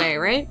cream anyway,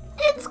 right?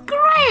 It's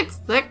great.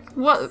 Like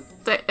what?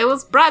 It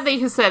was Bradley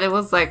who said it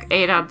was like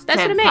 8 out of 10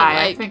 That's what I mean. pie.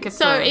 Like, I think it's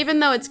so even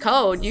though it's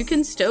cold, you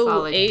can still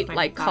solid eat, 25.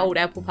 like, cold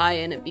apple pie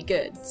and it'd be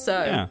good.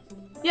 So, yeah.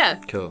 yeah.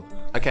 Cool.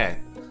 Okay,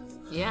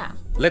 yeah.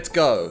 let's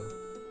go.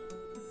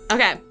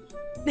 Okay.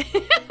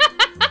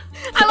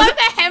 I love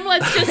the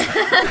Hamlet's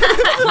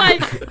just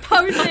like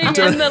posing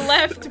in the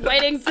lift,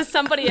 waiting for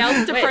somebody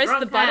else to press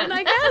the button,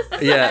 I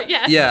guess.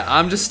 Yeah.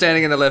 I'm just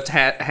standing in the lift,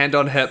 hand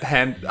on hip,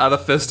 other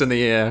fist in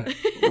the air,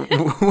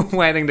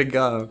 waiting to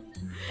go.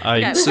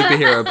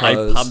 Superhero I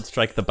pose. pump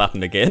strike the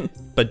button again,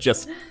 but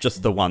just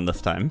the one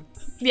this time.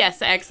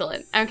 Yes,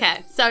 excellent.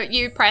 Okay, so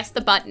you press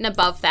the button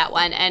above that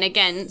one, and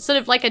again, sort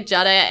of like a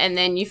judder, and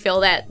then you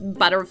feel that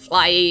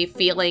butterfly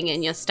feeling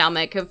in your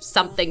stomach of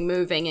something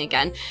moving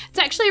again. It's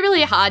actually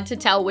really hard to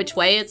tell which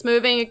way it's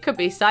moving. It could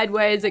be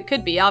sideways, it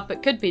could be up,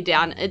 it could be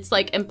down. It's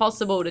like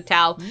impossible to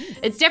tell.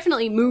 It's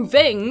definitely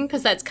moving,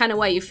 because that's kind of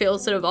why you feel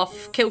sort of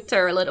off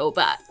kilter a little,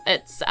 but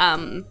it's,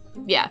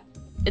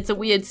 it's a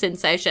weird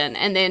sensation.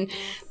 And then,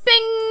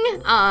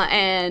 bing,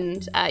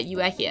 and you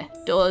are here.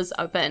 Doors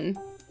open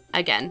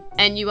again,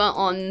 and you are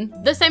on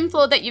the same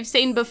floor that you've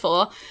seen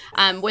before,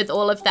 with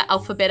all of the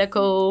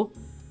alphabetical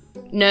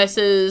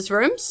nurses'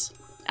 rooms,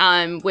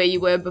 where you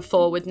were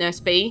before with Nurse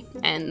B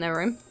and the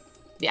room.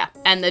 Yeah,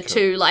 and the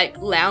two like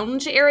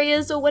lounge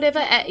areas or whatever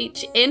at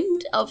each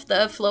end of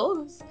the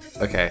floors.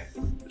 Okay.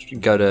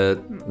 Go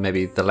to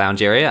maybe the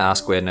lounge area,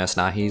 ask where Nurse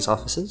Nahi's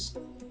office is.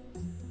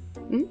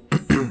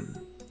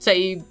 So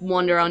you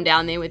wander on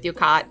down there with your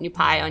cart and your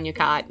pie on your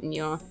cart, and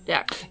you're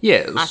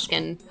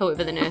asking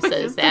whoever the nurse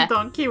is there. The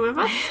donkey with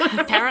us?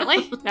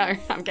 Apparently. No,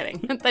 I'm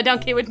kidding. The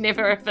donkey would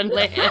never have been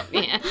let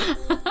in here.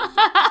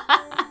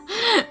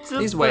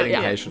 He's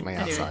waiting patiently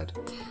outside.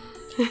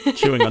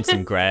 Chewing on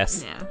some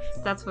grass. Yeah,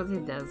 that's what he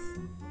does.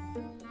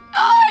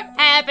 I'm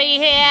happy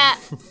here.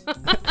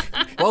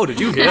 Whoa, did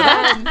you hear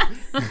that?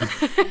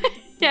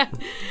 Yeah.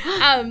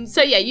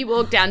 So you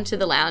walk down to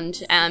the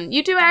lounge.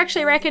 You do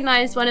actually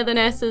recognize one of the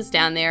nurses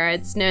down there.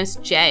 It's Nurse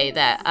J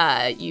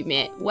that you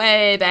met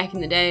way back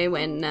in the day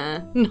when,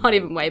 not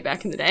even way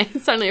back in the day.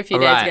 It's only a few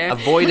days ago.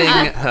 Avoiding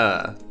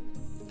her.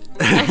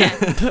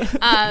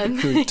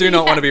 Who do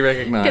not want to be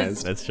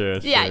recognized. That's true.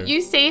 Yeah,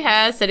 you see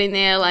her sitting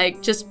there,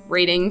 like, just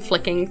reading,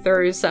 flicking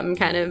through some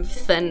kind of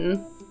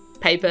thin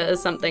paper or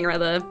something or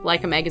other,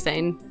 like a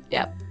magazine.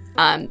 Yep.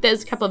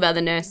 There's a couple of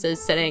other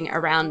nurses sitting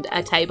around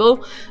a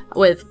table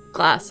with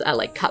glass,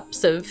 like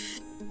cups of,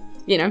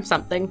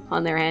 something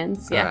on their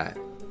hands. Yeah. All right.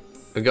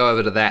 We go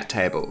over to that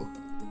table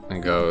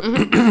and go,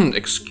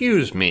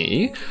 excuse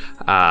me,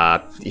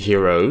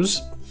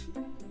 heroes,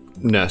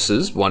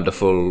 nurses,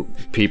 wonderful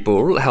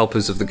people,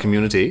 helpers of the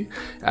community.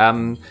 You're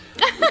all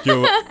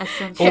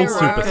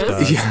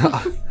superstars.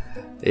 Yeah.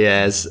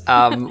 Yes.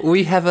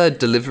 We have a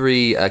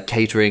delivery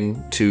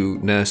catering to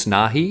Nurse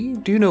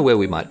Nahi. Do you know where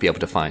we might be able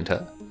to find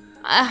her?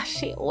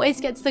 She always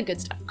gets the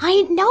good stuff.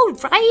 I know,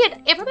 right?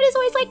 Everybody's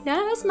always like,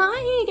 Nurse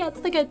Nahi gets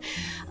the good.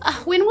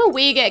 When will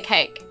we get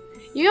cake?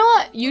 You know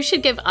what? You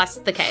should give us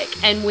the cake,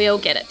 and we'll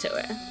get it to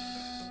her.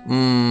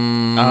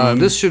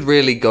 This should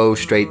really go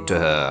straight to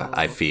her,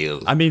 I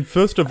feel. I mean,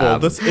 first of all,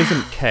 this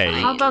isn't cake.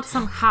 How about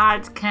some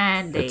hard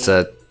candy? It's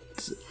a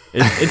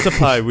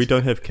pie. We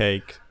don't have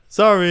cake.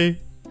 Sorry.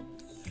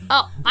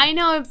 Oh, I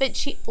know, but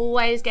she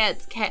always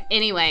gets cake.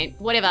 Anyway,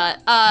 whatever.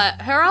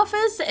 Her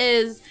office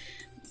is...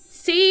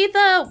 See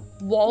the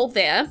wall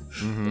there?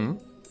 Mm-hmm.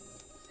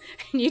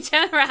 And you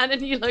turn around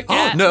and you look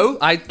at... Oh, no,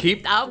 I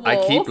keep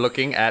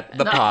looking at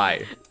the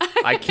pie.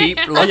 I keep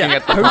looking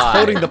at the pie. Who's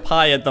holding the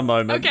pie at the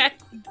moment? Okay.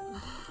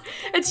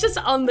 It's just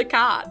on the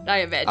cart, I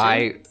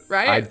imagine.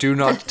 Right? I do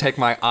not take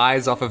my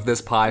eyes off of this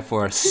pie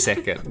for a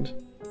second.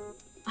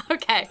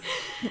 Okay.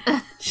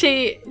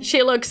 She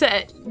looks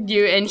at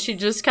you and she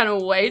just kind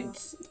of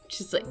waits.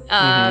 She's like,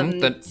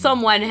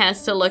 someone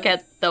has to look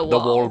at the wall. The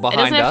wall behind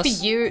us. It doesn't have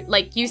to be you.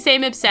 Like, you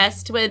seem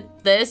obsessed with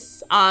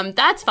this.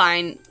 That's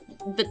fine.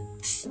 But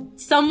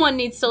someone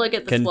needs to look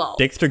at this wall.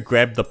 Can Dexter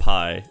grab the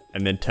pie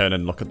and then turn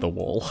and look at the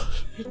wall?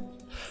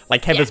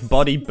 Like, have his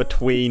body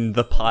between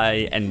the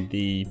pie and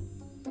the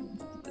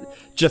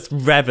just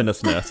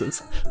ravenous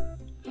nurses.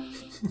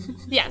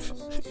 Yes.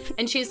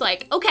 And she's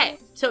like, okay,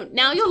 so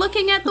now you're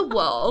looking at the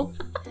wall.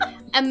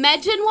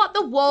 Imagine what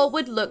the wall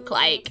would look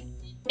like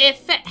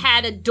if it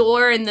had a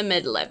door in the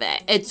middle of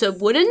it. It's a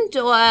wooden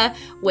door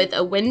with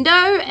a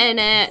window in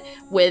it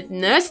with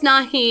Nurse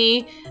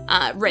Nahi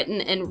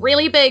written in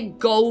really big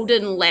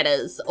golden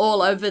letters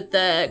all over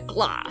the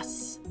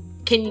glass.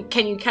 Can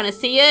you kind of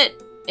see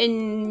it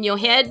in your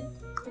head?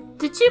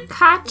 Did you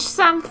catch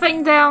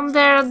something down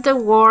there at the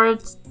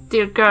ward,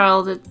 dear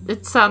girl?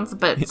 It sounds a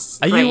bit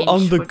strange. Are you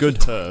on the what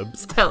good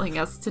herbs? Telling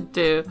us to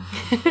do.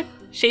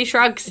 She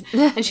shrugs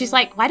and she's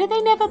like, why do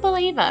they never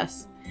believe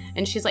us?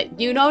 And she's like,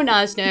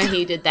 Nurse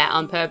Nahi did that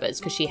on purpose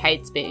because she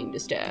hates being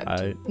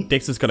disturbed.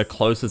 Dexter's going to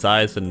close his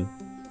eyes and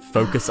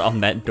focus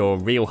on that door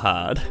real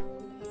hard.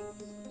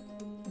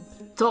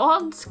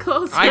 Don't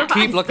close your I eyes.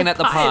 keep looking at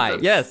the pie.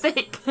 Yes.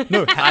 Thick.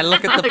 No, I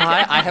look at the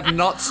pie. I have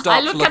not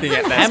stopped looking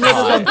at that Hamlet is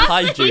on pie.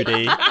 pie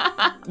duty.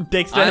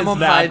 Dexter I'm is on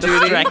now pie duty.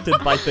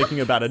 distracted by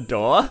thinking about a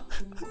door.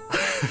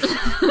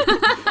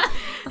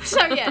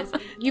 So yes,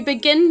 you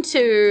begin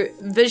to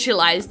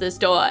visualize this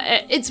door.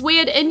 It's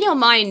weird. In your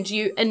mind,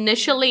 you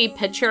initially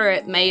picture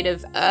it made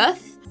of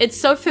earth, it's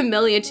so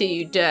familiar to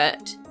you,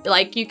 dirt.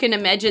 Like, you can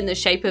imagine the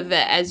shape of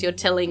it as you're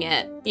tilling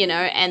it, you know,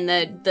 and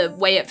the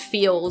way it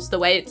feels, the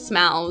way it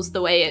smells,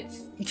 the way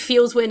it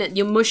feels when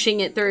you're mushing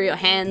it through your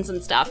hands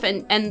and stuff.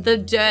 And the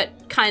dirt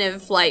kind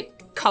of,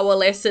 like,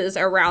 coalesces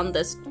around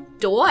this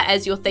door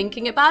as you're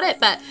thinking about it.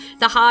 But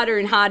the harder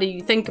and harder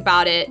you think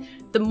about it,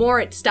 the more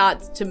it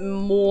starts to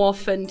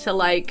morph into,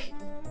 like,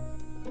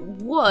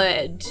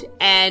 wood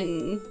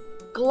and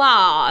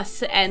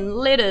glass and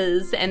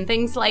letters and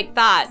things like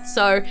that.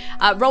 So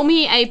roll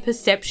me a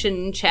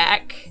perception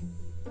check.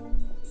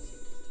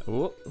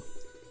 Ooh.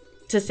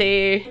 To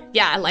see,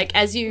 yeah, like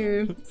as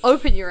you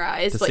open your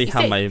eyes. To see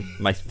how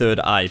my third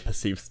eye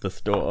perceives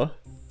this door.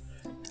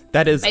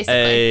 That is Basically.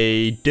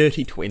 a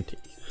dirty 20.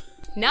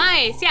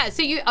 Nice, yeah.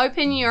 So you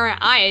open your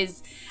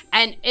eyes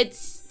and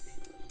it's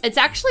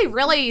actually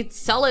really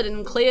solid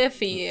and clear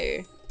for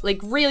you. Like,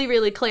 really,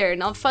 really clear.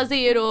 Not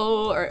fuzzy at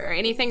all or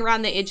anything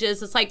around the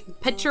edges. It's like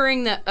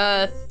picturing the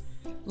earth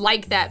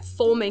like that,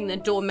 forming the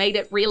door, made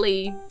it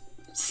really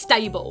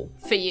stable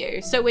for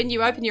you. So when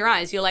you open your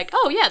eyes, you're like,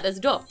 oh, yeah, there's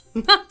a door.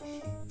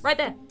 Right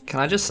there. Can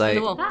I just say,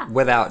 On the wall.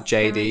 without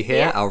JD here,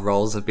 Yeah. our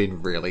rolls have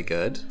been really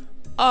good.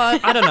 I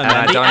don't know, And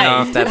man. I don't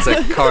know if that's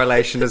a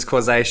correlation is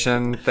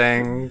causation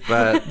thing,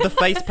 but The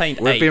face paint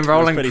we've 8 been was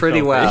rolling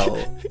pretty filthy.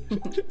 well.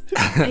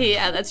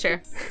 Yeah, that's true.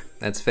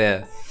 That's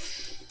fair.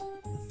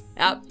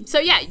 So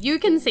yeah, you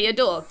can see a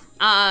door.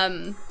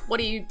 What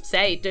do you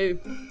say, do?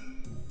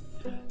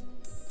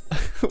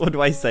 What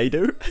do I say,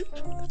 do?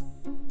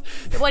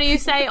 What do you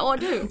say or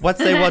do? What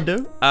say what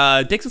do?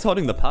 Dix is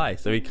holding the pie,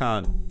 so he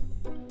can't.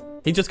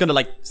 He's just gonna,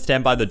 like,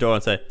 stand by the door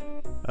and say,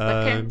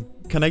 Okay.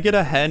 Can I get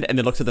a hand? And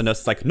then looks at the nurse,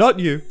 it's like, not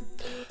you.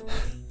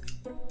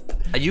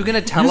 Are you going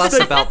to tell us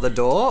about the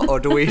door, or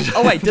do we...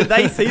 Oh wait, did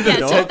they see the Yeah,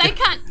 door? so they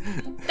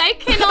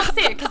cannot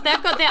see it because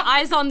they've got their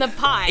eyes on the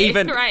pie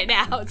Even- right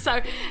now.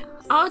 So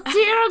Oh dear,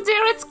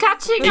 it's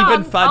catching on.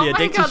 Even funnier, Oh my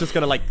Dix God. is just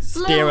gonna, like,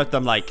 stare at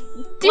them like,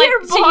 Dear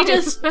like, so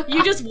boys.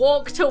 you just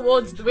walk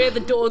towards where the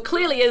door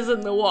clearly is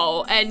in the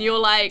wall, and you're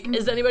like,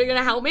 "Is anybody going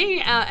to help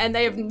me?" And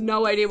they have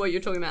no idea what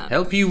you're talking about.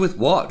 Help you with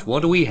what?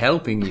 What are we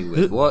helping you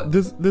with? What?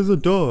 there's a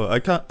door. I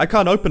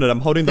can't open it. I'm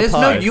holding the There's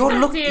pie.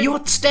 no...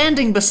 You're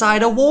standing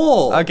beside a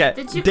wall. Okay,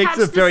 Did you Dix catch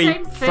is the very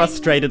same thing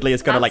frustratedly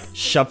is gonna, as- like,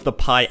 shove the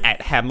pie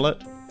at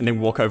Hamlet and then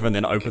walk over and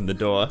then open the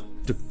door.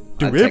 Do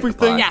take the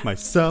everything pie. Yeah.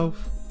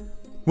 myself.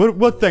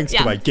 What thanks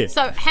do I get?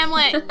 So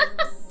Hamlet,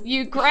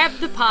 you grab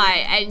the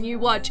pie and you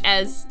watch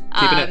as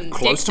Keeping it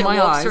close Dexter to my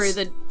walks eyes. through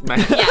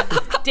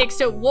the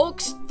Dexter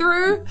walks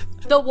through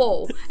the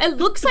wall. It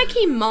looks like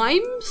he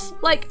mimes,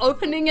 like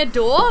opening a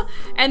door,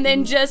 and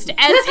then just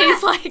as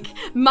he's like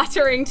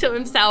muttering to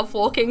himself,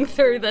 walking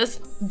through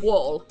this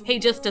wall, he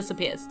just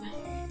disappears.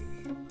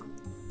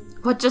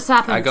 What just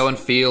happened? I go and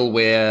feel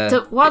where...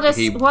 What is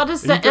he- the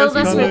guys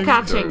illness we're coming?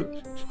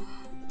 catching?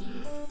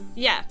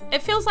 Yeah,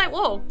 it feels like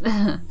wall.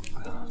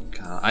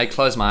 I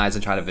close my eyes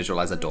and try to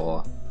visualize a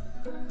door.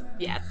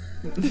 Yeah.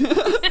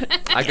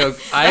 I go.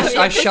 Yes.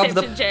 I shove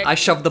Perception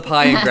check. the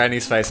pie in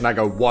Granny's face, and I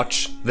go,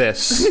 "Watch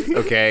this,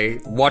 okay?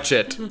 Watch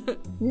it.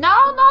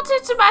 No, not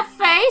into my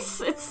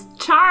face. It's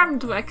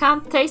charmed. I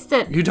can't taste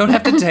it. You don't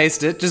have to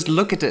taste it. Just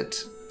look at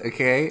it,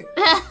 okay?"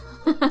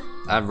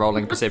 I'm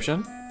rolling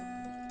perception.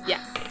 Yeah.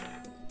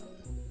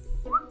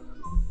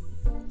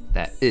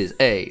 That is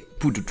a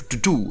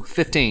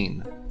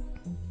 15.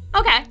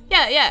 Okay,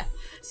 yeah.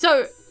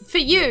 So, for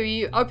you,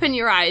 you open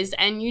your eyes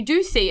and you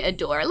do see a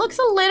door. It looks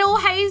a little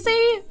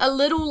hazy, a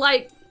little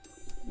like,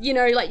 you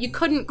know, like you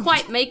couldn't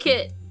quite make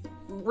it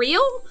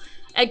real.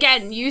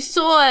 Again, you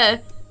saw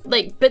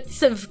like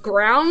bits of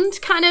ground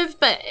kind of,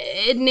 but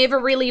it never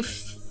really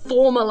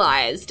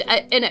formalized.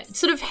 And it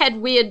sort of had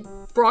weird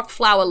brock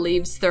flower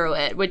leaves through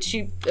it, which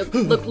you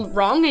looked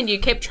wrong, and you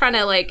kept trying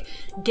to like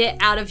get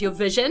out of your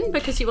vision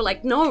because you were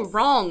like, no,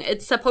 wrong,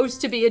 it's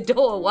supposed to be a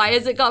door, why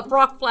has it got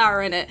brock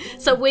flower in it?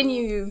 So when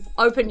you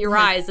open your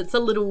eyes, it's a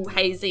little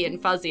hazy and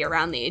fuzzy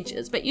around the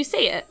edges, but you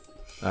see it.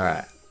 All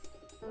right.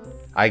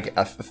 I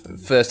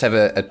first have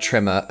a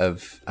tremor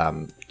of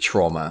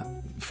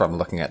trauma from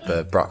looking at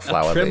the brock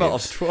flower Tremor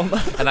leaves. of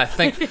trauma. And I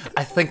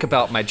think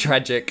about my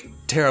tragic,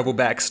 terrible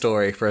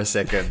backstory for a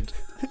second.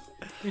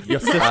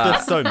 Your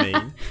sister's so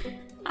mean.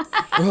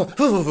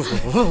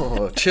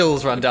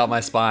 Chills run down my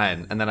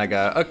spine, and then I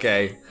go,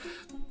 okay,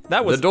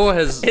 That was the door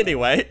has...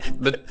 anyway.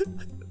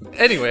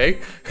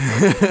 Anyway,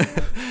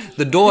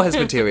 the door has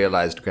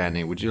materialized,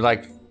 Granny. Would you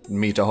like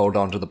me to hold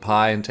on to the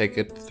pie and take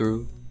it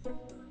through?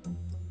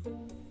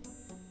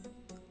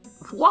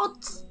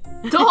 What?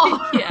 Door?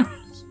 Yeah.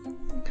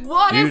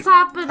 What is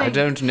happening? I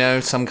don't know,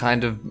 some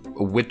kind of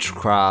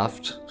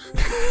witchcraft.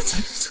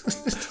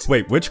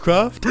 Wait,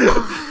 witchcraft?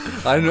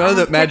 I know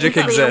that magic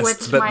technically a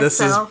exists, witch but this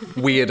is myself.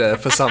 weirder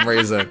for some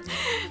reason.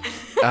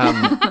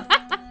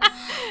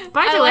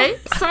 By the way,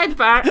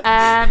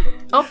 sidebar,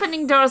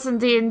 opening doors in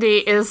D&D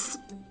is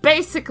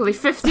basically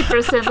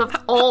 50% of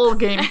all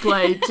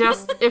gameplay.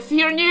 Just if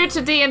you're new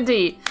to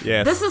D&D,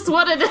 Yes. this is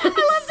what it is. I love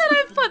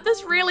that I've put got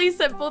this really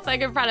simple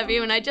thing in front of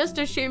you, and I just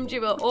assumed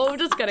you were all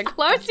just gonna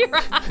close your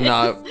eyes.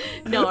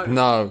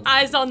 No.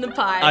 Eyes on the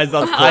pie. Eyes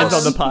on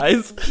the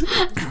pies.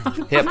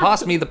 Here,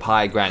 pass me the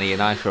pie, Granny,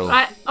 and I shall...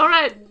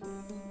 Alright.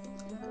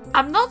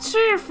 I'm not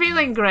sure you're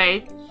feeling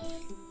great,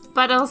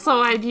 but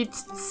also I need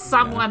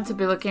someone to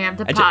be looking at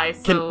the pie,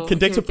 so... Can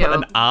Dexter put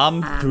an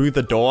arm through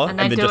the door and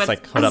then just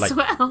like, hold on, like,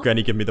 well.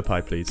 Granny, give me the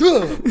pie, please.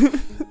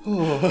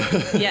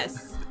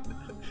 Yes.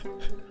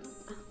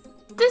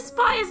 This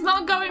pie is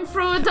not going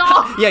through a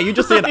door. Yeah, you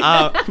just see an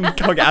arm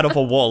coming out of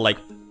a wall, like,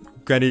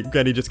 Granny,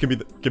 just give me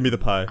the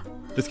pie.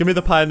 Just give me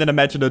the pie and then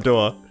imagine a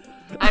door.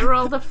 I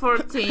rolled a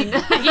 14.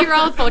 You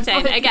rolled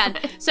 14 again.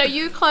 So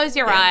you close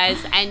your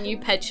eyes and you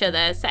picture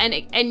this,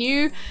 and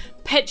you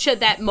picture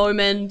that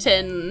moment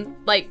in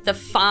like the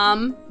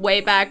farm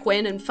way back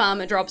when in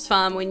Farmer Drops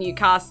Farm, when you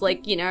cast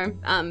like, you know,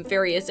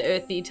 various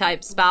earthy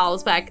type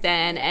spells back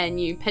then,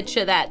 and you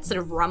picture that sort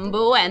of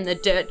rumble and the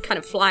dirt kind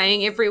of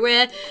flying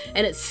everywhere,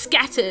 and it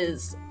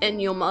scatters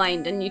in your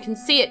mind and you can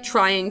see it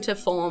trying to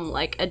form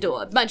like a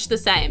door, much the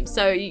same.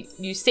 So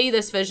you see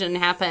this vision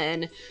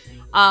happen.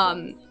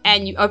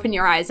 And you open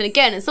your eyes, and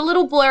again, it's a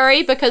little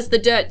blurry because the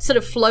dirt sort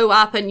of flew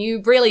up and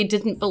you really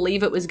didn't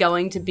believe it was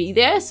going to be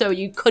there, so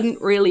you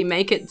couldn't really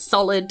make it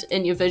solid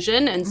in your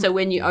vision, and so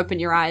when you open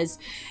your eyes,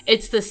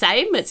 it's the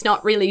same. It's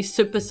not really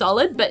super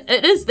solid, but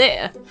it is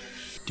there.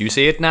 Do you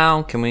see it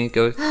now? Can we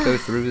go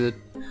through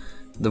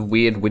the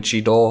weird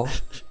witchy door?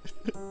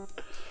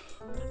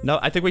 No,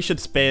 I think we should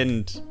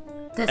spend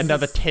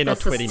another 10 or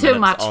 20 minutes too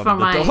much on for the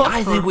my... door.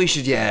 I think we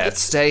should,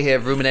 stay here,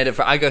 ruminate it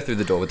for... I go through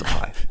the door with the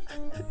pie.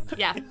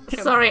 Yeah.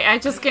 Sorry, I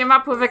just came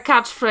up with a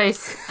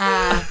catchphrase.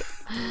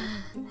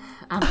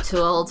 I'm too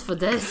old for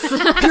this.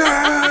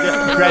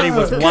 Granny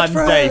was one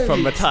day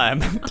from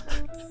retirement.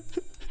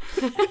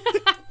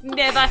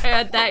 Never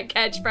heard that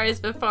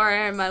catchphrase before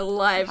in my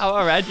life. How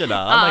original.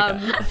 Oh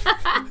my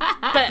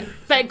god.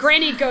 But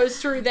Granny goes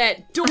through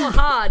that door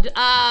hard.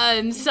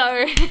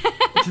 So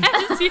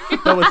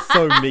That was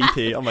so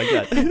meaty. Oh my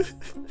god.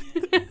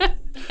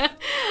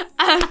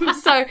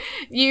 So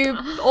you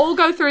all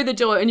go through the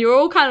door, and you're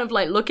all kind of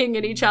like looking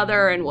at each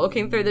other and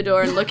walking through the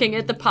door and looking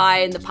at the pie,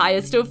 and the pie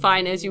is still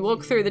fine as you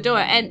walk through the door.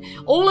 And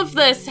all of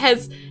this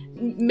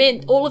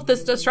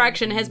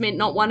distraction has meant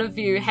not one of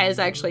you has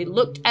actually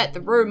looked at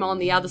the room on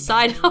the other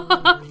side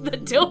of the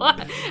door.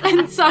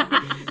 And so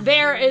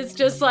there is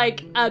just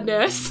like a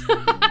nurse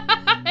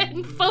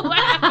in full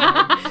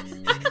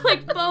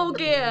like full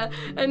gear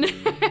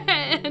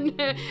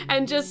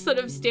and just sort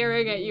of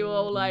staring at you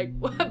all like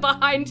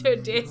behind her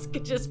desk,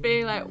 just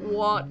being like,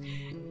 what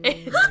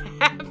is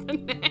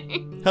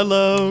happening?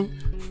 Hello.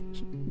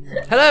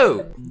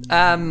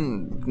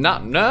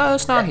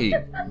 Nurse Nahi.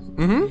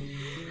 Mm-hmm.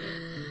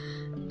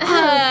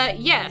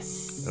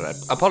 Yes. Right.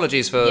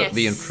 Apologies for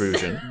the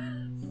intrusion.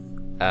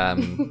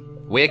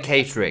 We're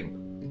catering.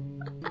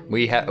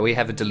 We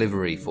have a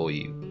delivery for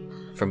you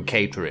from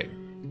catering.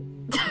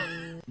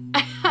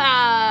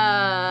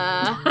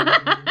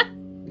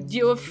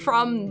 You're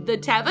from the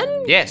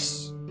tavern?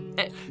 Yes.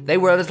 They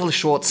were a little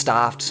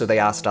short-staffed, so they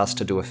asked us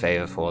to do a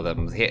favor for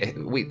them. Here,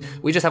 we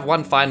just have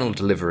one final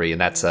delivery, and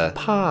that's a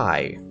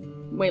pie.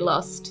 We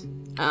lost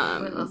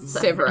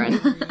Severin.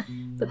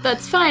 But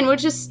that's fine, we'll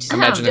just...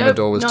 Imagining the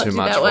door was too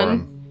much for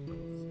him.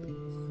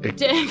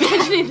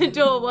 Imagining the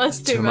door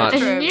was too much for I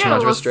him. knew Too much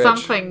it of a was stretch.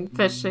 something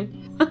fishy.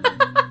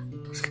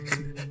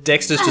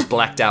 Dexter's just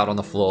blacked out on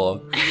the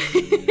floor.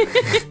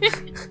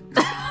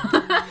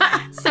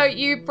 So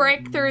you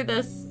break through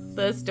this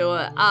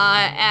door,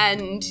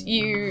 and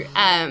you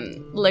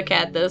look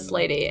at this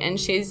lady, and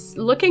she's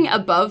looking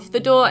above the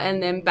door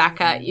and then back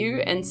at you,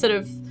 and sort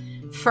of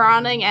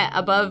frowning at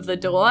above the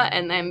door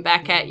and then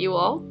back at you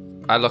all.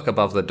 I look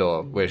above the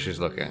door where she's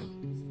looking.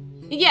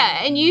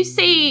 Yeah, and you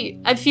see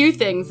a few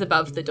things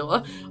above the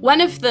door.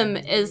 One of them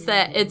is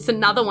that it's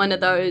another one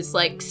of those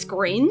like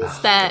screens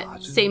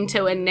seem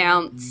to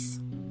announce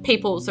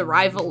people's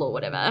arrival or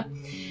whatever.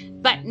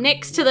 But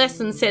next to this,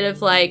 instead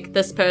of like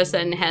this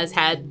person has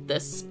had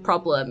this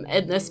problem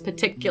in this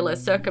particular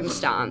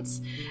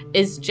circumstance,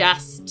 is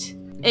just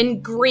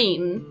in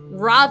green,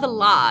 rather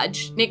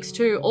large, next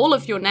to all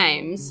of your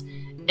names,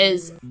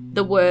 is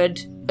the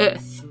word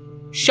Earth,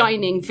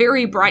 shining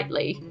very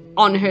brightly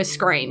on her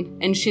screen.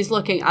 And she's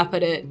looking up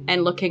at it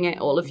and looking at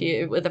all of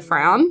you with a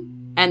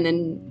frown, and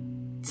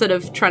then sort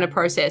of trying to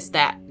process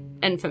that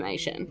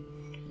information.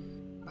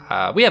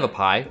 We have a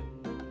pie.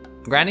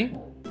 Granny?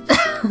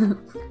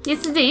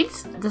 Yes, indeed.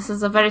 This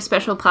is a very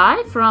special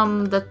pie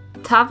from the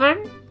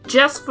tavern.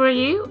 Just for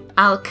you.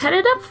 I'll cut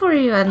it up for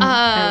you and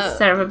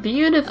serve a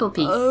beautiful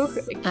piece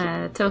to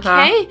her.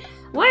 Okay.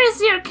 Where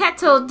is your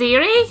kettle,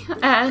 dearie?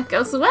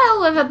 Goes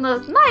well with a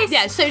nice...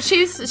 Yeah, so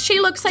she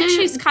looks like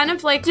she's kind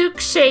of like... Duke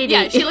Shady.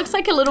 Yeah, she looks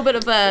like a little bit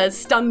of a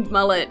stunned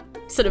mullet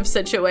sort of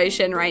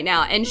situation right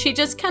now. And she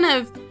just kind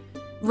of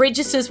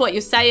registers what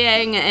you're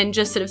saying and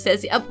just sort of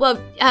says,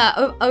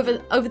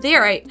 over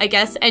there, I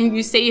guess. And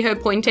you see her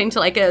pointing to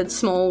like a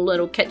small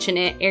little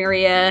kitchenette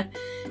area.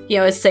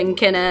 a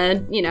sink and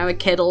a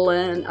kettle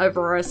and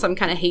over some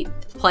kind of heat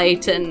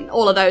plate and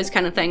all of those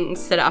kind of things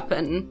set up,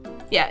 and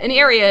an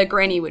area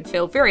Granny would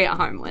feel very at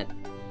home with.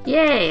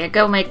 Yay, I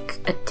go make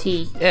a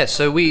tea. Yeah,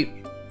 so we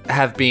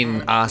have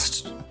been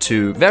asked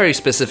to very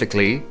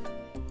specifically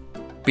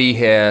be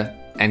here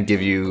and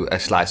give you a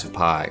slice of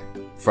pie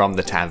from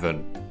the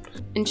tavern.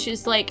 And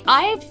she's like,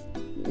 I've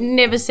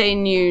never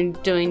seen you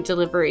doing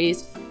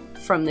deliveries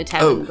from the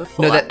tavern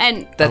before.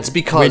 No, that's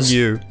because...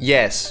 We're new.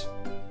 Yes.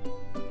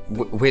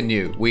 We're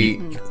new.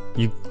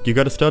 You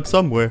got to start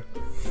somewhere.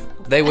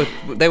 They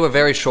were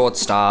very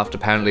short-staffed.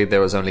 Apparently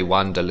there was only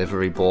one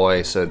delivery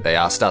boy, so they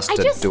asked us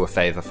to do a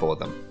favor for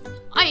them.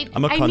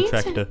 I'm a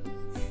contractor.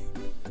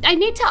 I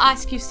need to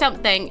ask you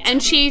something.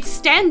 And she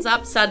stands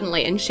up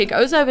suddenly and she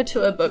goes over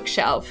to a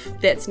bookshelf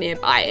that's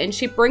nearby and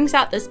she brings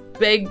out this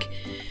big,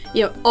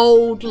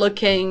 old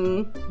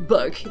looking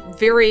book,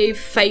 very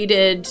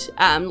faded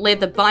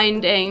leather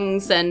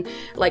bindings and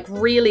like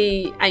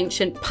really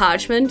ancient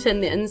parchment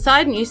in the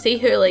inside. And you see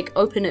her like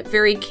open it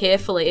very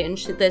carefully and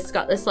there's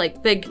got this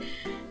like big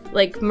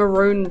like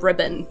maroon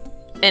ribbon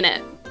in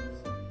it.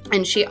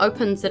 And she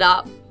opens it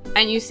up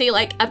and you see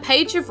like a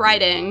page of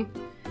writing,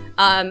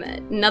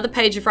 another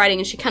page of writing,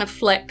 and she kind of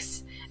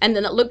flicks, and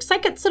then it looks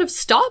like it sort of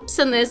stops,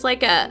 and there's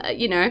like a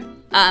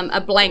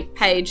blank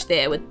page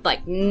there with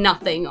like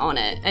nothing on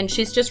it, and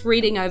she's just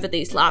reading over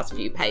these last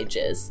few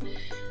pages,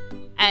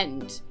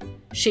 and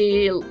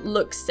she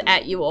looks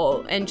at you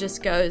all and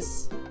just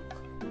goes,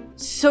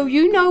 "So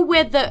you know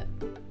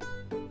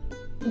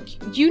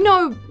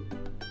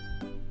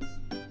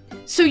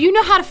so you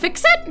know how to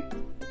fix it?"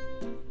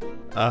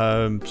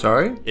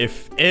 Sorry?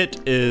 If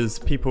it is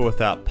people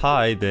without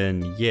pie,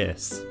 then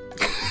yes.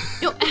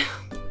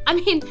 I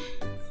mean,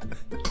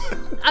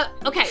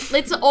 okay,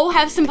 let's all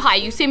have some pie.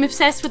 You seem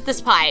obsessed with this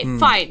pie.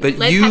 Fine, but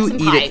let's you have some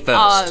eat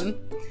pie.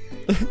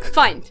 it first.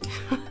 Fine.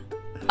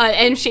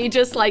 And she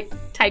just like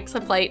takes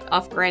a plate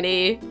off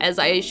Granny, as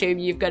I assume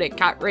you've got it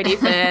cut ready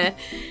for her,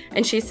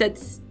 and she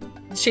sits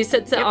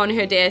it on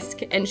her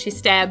desk and she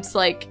stabs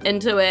like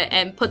into it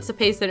and puts a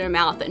piece in her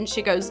mouth and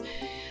she goes,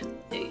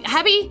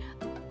 "Habby,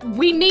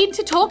 we need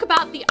to talk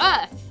about the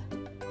Earth.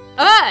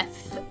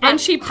 And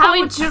she points. How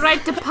would you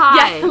rate the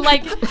pie? Yeah,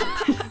 like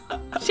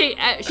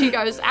she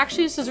goes,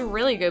 "Actually, this is a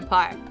really good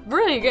pie.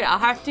 Really good. I'll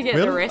have to get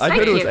the rest." I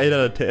heard it was you." 8 out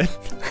of 10.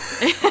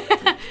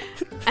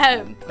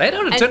 8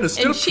 out of 10 is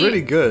still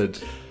pretty good.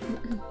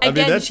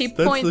 Again, that's, she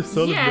that's points. a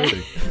solid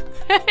rating.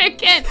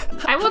 Again,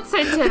 I would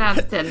say 10 out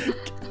of 10.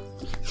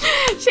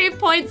 she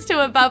points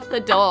to above the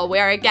door,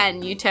 where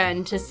again you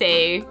turn to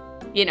see,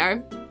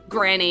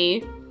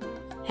 Granny,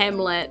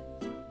 Hamlet,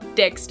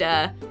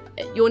 Dexter,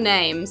 your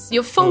names,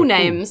 your full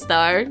names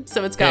though.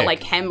 So it's got Heck.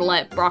 like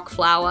Hamlet,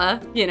 Brockflower,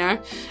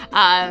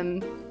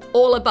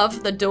 all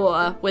above the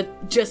door with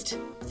just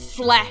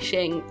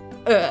flashing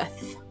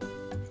Earth.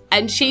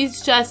 And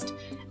she's just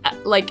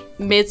like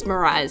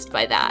mesmerized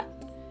by that.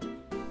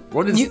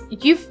 What is...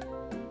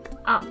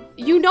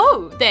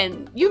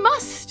 Then you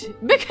must,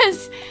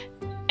 because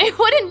it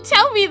wouldn't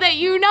tell me that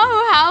you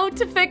know how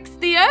to fix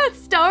the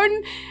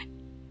Earthstone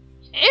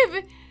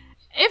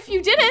if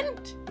you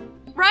didn't,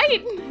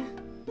 right?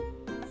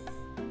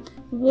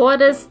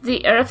 What is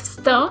the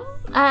Earthstone?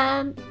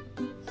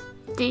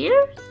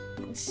 Dear?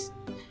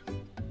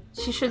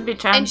 She should be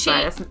charmed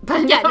by us.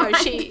 Yeah, no,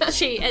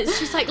 she is.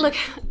 She's like, "Look,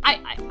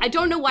 I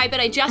don't know why, but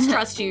I just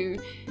trust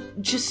you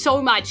just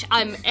so much.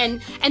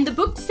 And the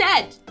book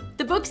said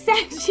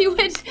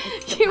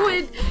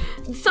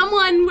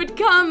someone would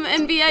come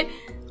and be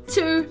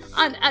to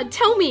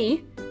tell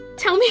me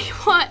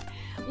why.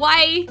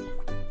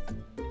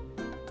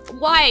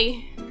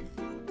 Why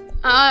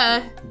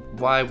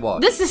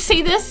what?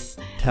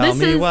 Tell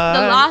me why.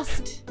 The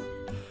last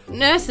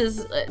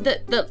nurses,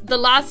 the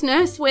last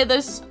nurse where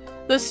the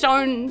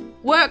stone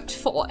worked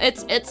for.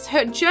 It's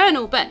her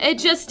journal, but it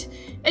just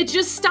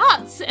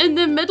starts in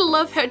the middle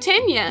of her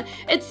tenure.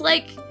 It's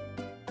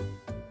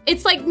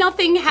like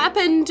nothing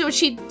happened or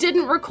she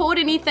didn't record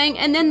anything,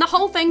 and then the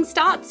whole thing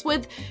starts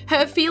with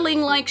her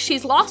feeling like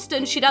she's lost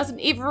and she doesn't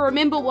even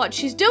remember what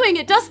she's doing.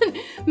 It doesn't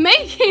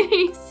make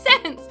any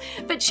sense.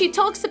 But she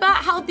talks about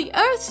how the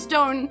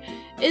Earthstone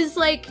is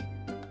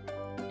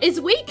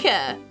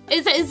weaker,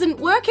 isn't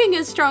working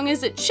as strong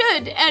as it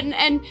should,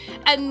 and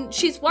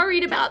she's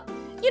worried about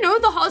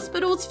the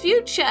hospital's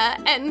future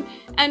and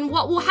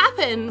what will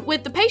happen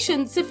with the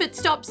patients if it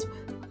stops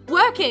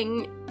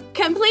working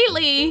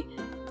completely.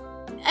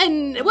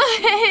 And well,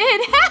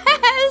 it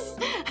has.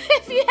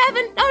 If you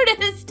haven't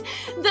noticed,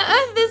 the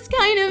Earth is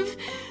kind of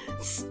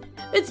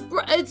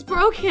it's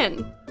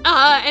broken.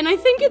 And I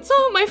think it's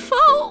all my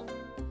fault.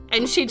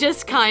 And she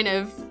just kind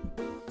of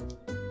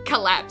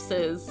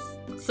collapses,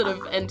 sort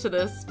of into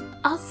this.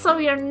 Oh, so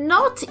you're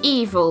not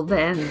evil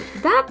then?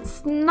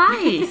 That's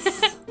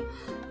nice.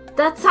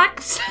 That's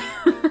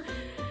actually.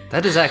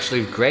 That is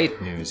actually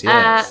great news.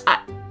 Yes.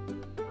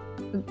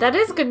 That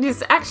is good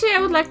news. Actually, I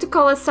would like to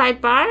call a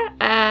sidebar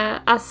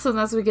as soon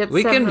as we get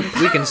we 7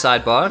 can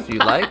sidebar if you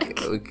like.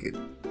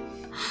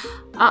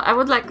 I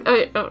would like.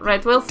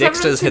 Right. Well,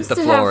 Dexter's Severin hit the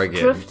seems to floor have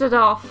again. Drifted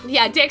off.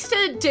 Yeah, Dexter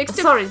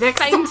Sorry,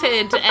 Dexter.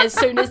 fainted as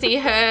soon as he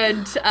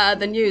heard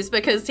the news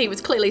because he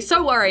was clearly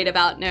so worried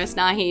about Nurse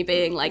Nahi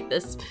being like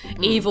this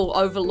evil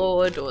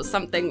overlord or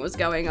something was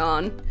going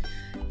on.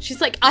 She's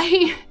like,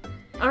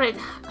 All right.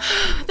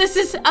 this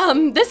is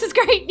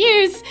great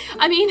news.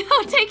 I mean,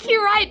 I'll take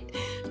you right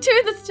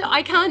to the stone.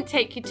 I can't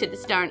take you to the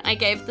stone. I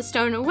gave the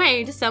stone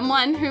away to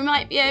someone who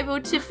might be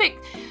able to fix.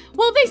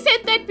 Well, they said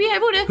they'd be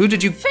able to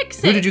fix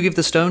it. Who did you give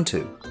the stone to?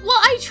 Well,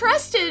 I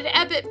trusted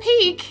Abbot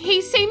Peak.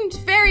 He seemed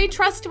very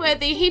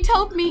trustworthy. He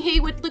told me he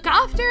would look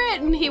after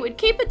it and he would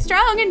keep it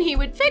strong and he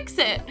would fix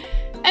it.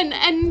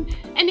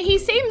 And he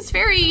seems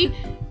very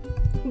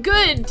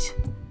good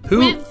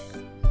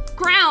with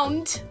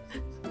ground.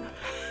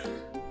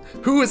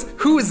 Who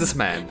is this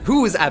man?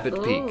 Who is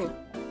Abbot Peak?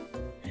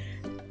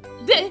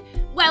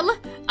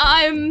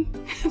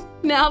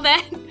 Now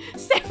that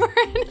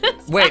Severin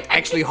is Wait, back.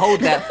 actually,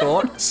 hold that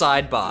thought.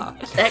 Sidebar.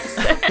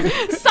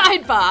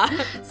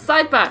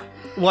 Sidebar.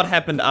 What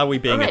happened? Are we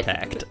being Alright.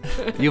 attacked?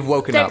 You've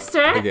woken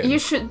Dexter, up again. you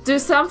should do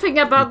something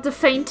about the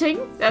fainting.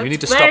 That's We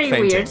need to very stop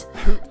fainting.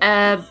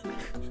 weird.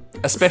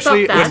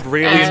 Especially stop when that.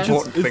 really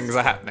important things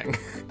are happening.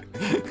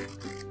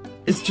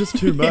 It's just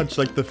too much,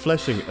 like the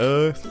fleshing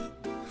earth.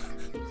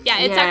 Yeah,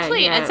 it's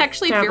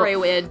actually terrible. very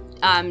weird,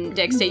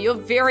 Dexter.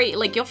 You're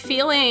you're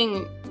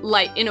feeling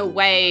like in a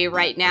way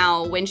right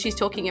now when she's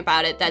talking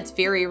about it that's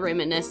very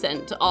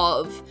reminiscent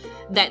of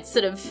that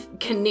sort of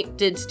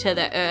connected to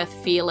the earth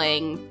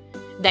feeling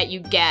that you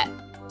get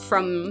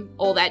from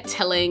all that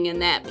tilling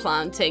and that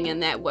planting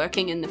and that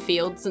working in the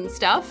fields and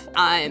stuff,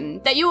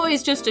 that you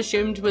always just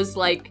assumed was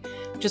like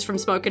just from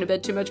smoking a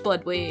bit too much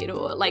blood weed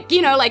or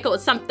or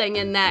something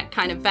in that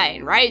kind of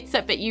vein, right?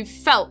 So, but you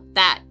felt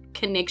that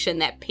connection,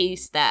 that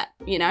peace, that,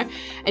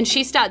 and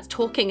she starts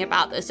talking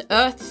about this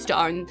earth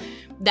stone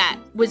that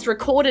was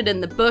recorded in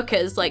the book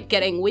as like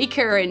getting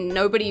weaker and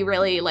nobody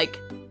really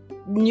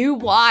knew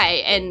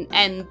why,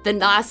 and the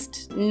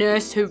last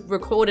nurse who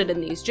recorded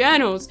in these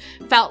journals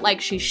felt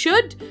like she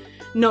should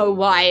know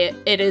why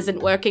it isn't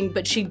working,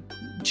 but she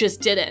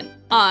just didn't.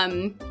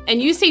 And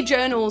you see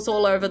journals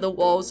all over the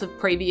walls of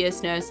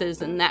previous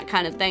nurses and that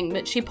kind of thing,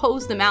 but she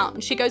pulls them out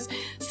and she goes,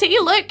 see,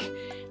 look,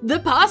 the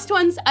past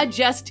ones are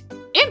just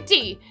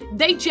empty.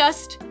 They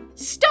just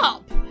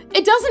stop.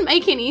 It doesn't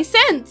make any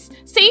sense.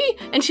 See?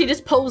 And she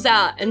just pulls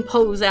out and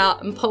pulls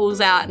out and pulls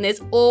out, and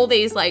there's all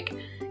these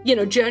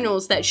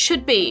journals that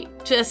should be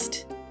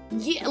just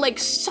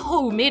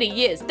so many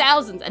years,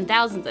 thousands and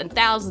thousands and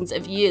thousands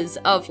of years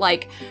of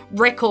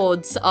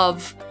records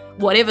of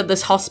whatever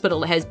this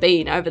hospital has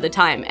been over the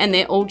time, and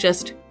they're all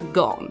just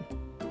gone.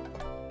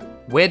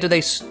 Where do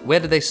they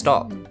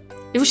stop?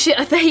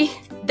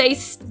 They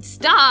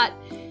start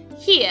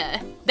here.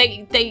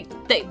 They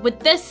with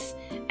this,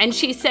 and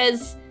she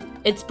says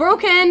it's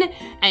broken,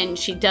 and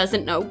she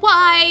doesn't know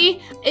why.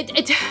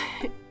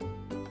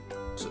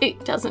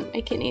 It doesn't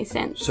make any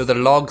sense. So the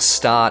logs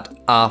start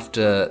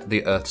after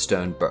the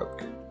Earthstone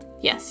broke.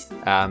 Yes.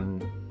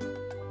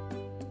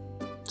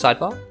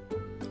 Sidebar?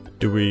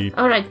 Do we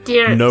All right,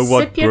 dear, know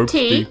what sip your broke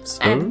tea, the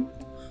stone?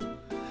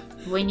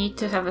 and we need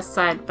to have a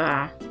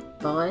sidebar,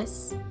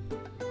 boys.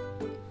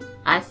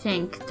 I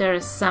think there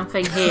is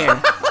something here.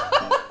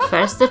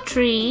 First the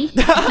tree.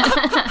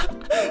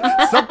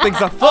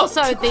 Something's afoot!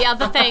 Also, the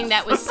other thing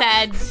that was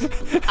said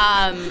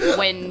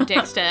when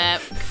Dexter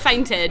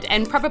fainted,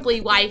 and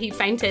probably why he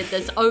fainted,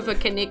 this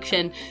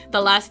over-connection, the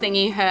last thing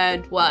he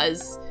heard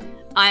was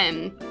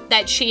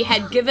that she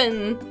had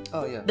given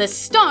the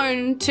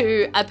stone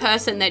to a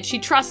person that she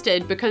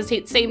trusted because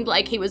it seemed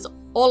like he was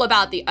all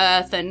about the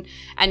earth, and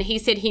he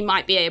said he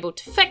might be able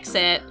to fix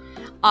it,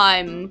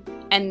 and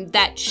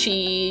that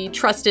she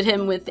trusted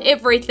him with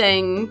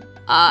everything,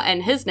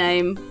 and his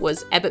name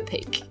was Abbot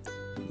Peak.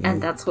 And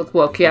that's what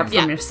woke you up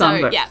from your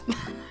sunburn.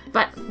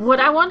 But what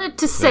I wanted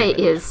to say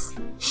is,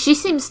 she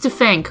seems to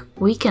think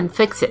we can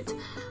fix it.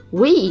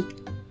 We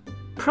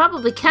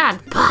probably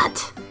can't,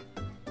 but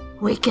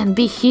we can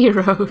be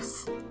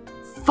heroes.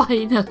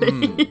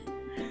 Finally.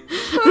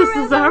 This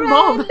is our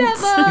moment.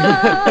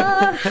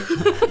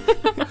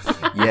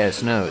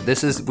 Yes, no.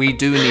 We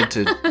do need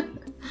to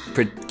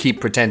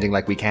keep pretending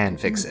like we can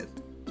fix it.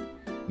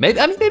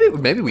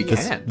 Maybe we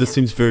can. This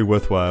seems very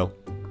worthwhile.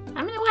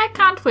 I mean, why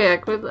can't we?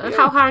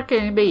 How hard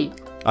can it be?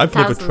 I've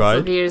never Thousands tried.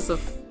 of years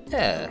of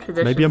Yeah.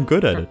 tradition. Maybe I'm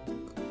good at it.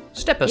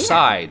 Step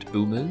aside,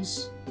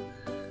 boomers.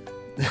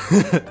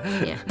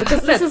 Yeah,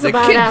 because this is the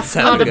about kids us,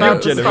 have not it.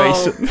 about New the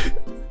generation.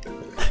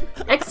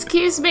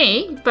 Excuse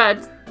me,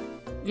 but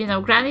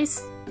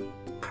Granny's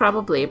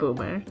probably a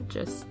boomer.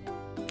 Just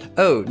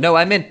Oh, no,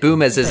 I meant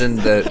boomers as in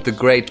the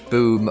great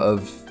boom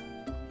of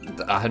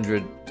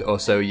 100 or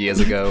so years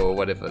ago or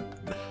whatever.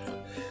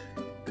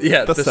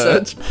 Yeah, The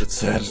surge. The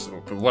surge.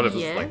 Whatever,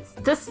 yes,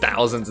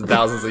 thousands and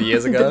thousands of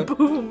years ago.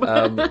 boom.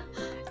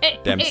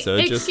 Damn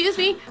surges. Excuse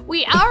me,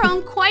 we are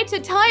on quite a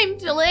time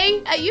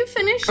delay. Are you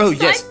finished Oh,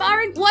 yes.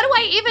 sidebarring? What do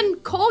I even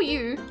call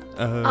you?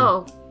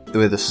 Oh,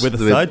 with a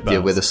sidebars. Yeah,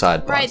 with a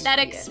sidebars. Right, that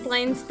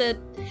explains the...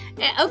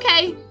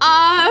 Okay,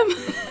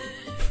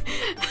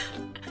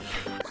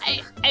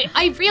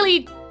 I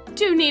really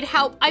do need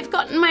help. I've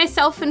gotten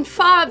myself in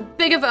far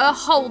bigger of a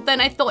hole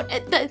than I thought.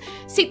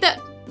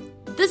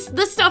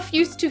 This stuff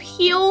used to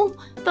heal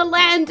the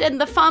land,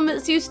 and the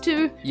farmers used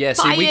to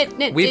buy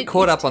it. We've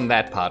caught up on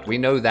that part. We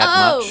know that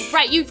much. Oh,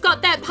 right, you've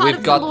got that part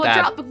of the lore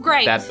drop.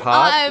 Great. That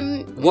part.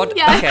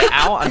 Yeah. Okay,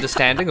 our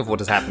understanding of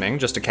what is happening,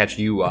 just to catch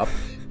you up,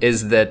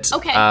 is that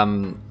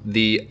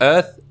the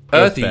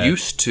Earth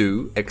used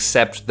to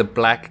accept the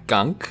black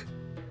gunk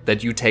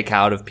that you take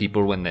out of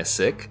people when they're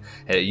sick.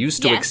 It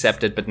used to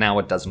accept it, but now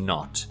it does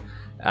not.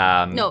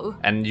 No.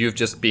 And you've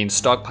just been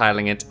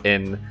stockpiling it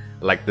in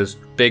like this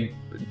big,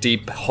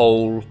 deep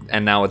hole,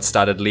 and now it's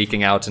started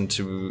leaking out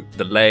into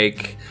the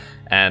lake,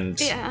 and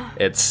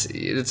it's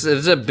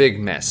a big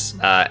mess.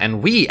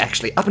 And we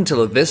actually, up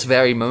until this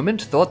very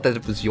moment, thought that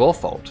it was your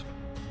fault.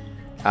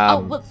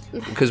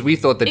 Because we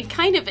thought that it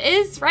kind of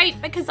is, right?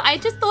 Because I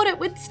just thought it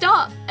would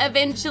stop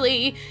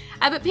eventually.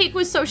 Abbott Peak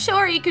was so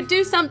sure he could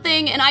do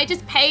something, and I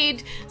just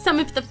paid some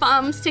of the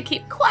farms to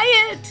keep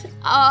quiet,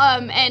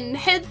 and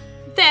hid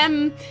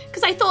them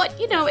because I thought,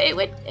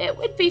 it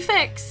would be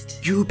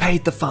fixed. You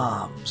paid the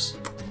farms.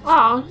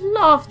 Oh,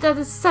 love, that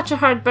is such a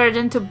hard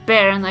burden to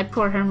bear, and I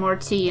pour her more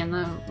tea, and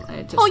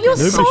I just... Oh, you're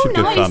so should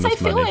give nice. farmers I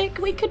feel money. like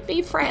we could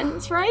be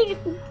friends, right?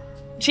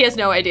 She has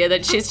no idea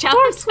that she's Of charmed.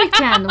 course we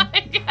can.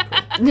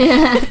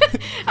 Yeah.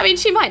 I mean,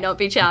 she might not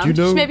be charmed.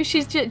 know- Maybe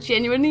she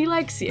genuinely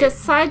likes you. The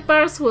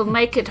sidebars will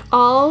make it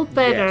all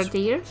better,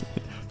 dear.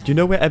 Do you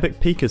know where Epic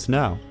Peak is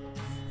now?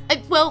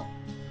 Well,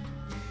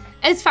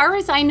 as far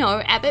as I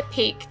know, Abbott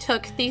Peak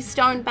took the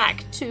stone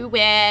back to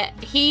where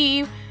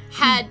he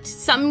had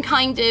some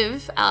kind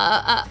of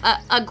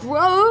a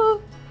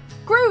grow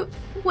group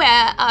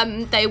where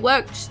they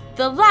worked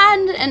the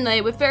land and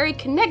they were very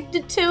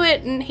connected to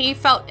it, and he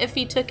felt if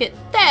he took it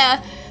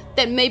there,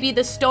 then maybe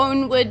the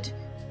stone would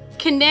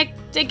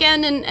connect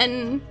again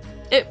and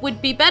it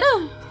would be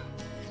better.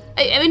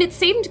 I mean, it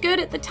seemed good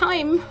at the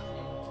time.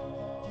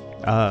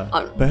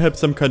 Perhaps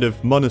some kind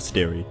of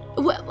monastery.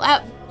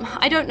 Well,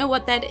 I don't know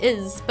what that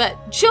is, but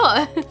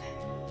sure.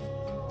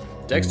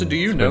 Dexter, do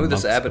you know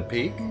this Abbott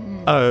Peak?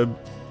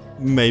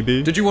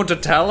 Maybe. Did you want to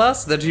tell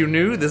us that you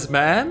knew this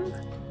man?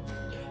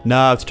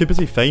 Nah, I was too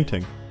busy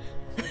fainting.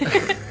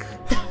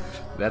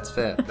 That's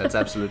fair. That's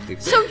absolutely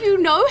fair. So you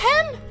know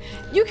him?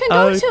 You can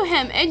go to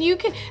him and you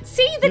can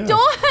see the door.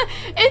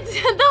 It's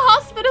the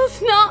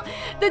hospital's not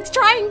that's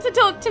trying to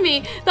talk to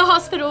me. The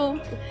hospital,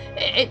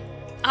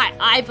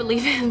 I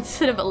believe it's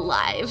sort of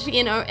alive.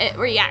 It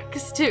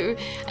reacts to.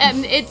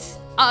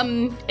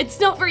 It's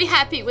not very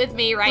happy with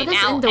me right What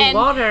is now. in the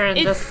water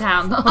in this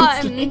town?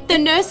 The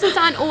nurses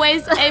aren't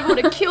always able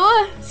to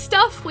cure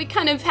stuff. We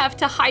kind of have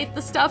to hide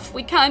the stuff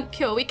we can't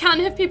cure. We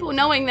can't have people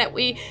knowing that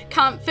we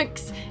can't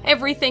fix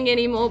everything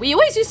anymore. We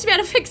always used to be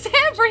able to fix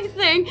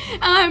everything.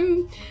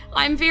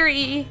 I'm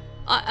very...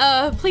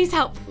 please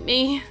help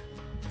me.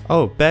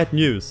 Oh, bad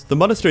news. The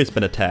monastery's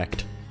been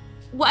attacked.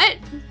 What?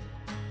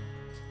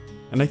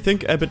 And I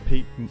think Abbott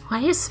Peak... Why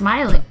are you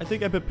smiling? I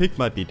think Abbott Peak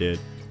might be dead.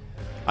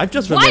 I've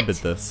just What? remembered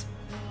this.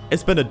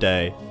 It's been a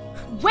day.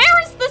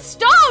 Where is the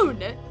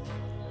stone?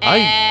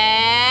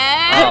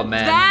 And Oh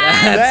man,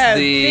 that's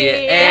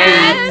the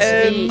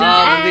end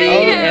of the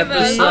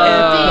episode.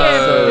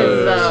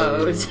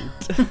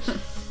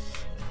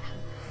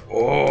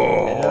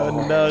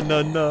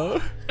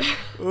 No.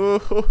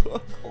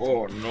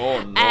 Oh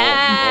no.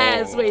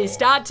 As we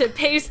start to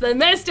piece the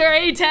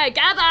mystery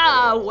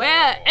together,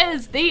 where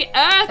is the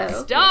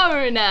Earth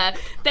Stone?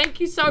 Thank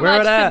you so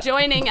much for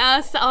joining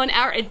us on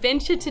our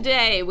adventure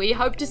today. We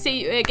hope to see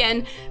you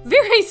again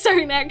very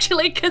soon,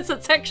 actually, because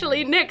it's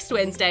actually next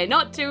Wednesday,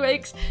 not 2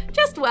 weeks,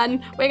 just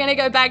one. We're going to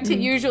go back to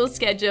usual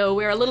schedule.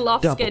 We're a little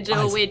off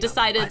schedule. We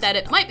decided that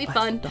it might be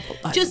fun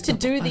just to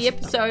do the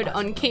episode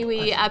on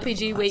Kiwi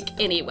RPG Week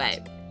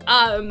anyway.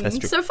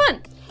 So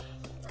fun.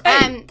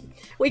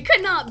 We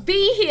could not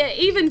be here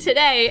even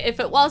today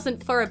if it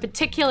wasn't for a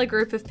particular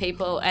group of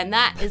people, and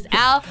that is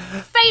our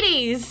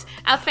Fadies.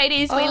 Our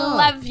Fadies, we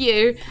love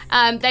you.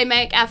 They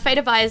make our Fate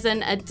of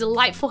Eisen a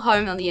delightful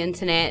home on the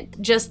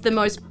internet, just the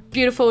most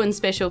beautiful and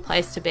special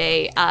place to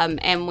be,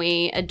 and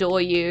we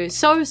adore you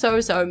so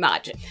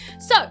much.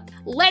 So,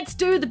 let's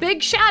do the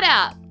big shout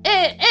out.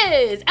 It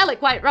is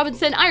Alec White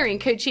Robinson, Irene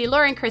Cucci,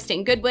 Lauren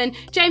Christine Goodwin,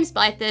 James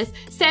Blythus,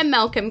 Sam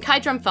Malcolm, Kai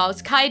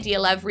Drumfals, Kai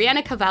Dearlove,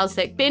 Rihanna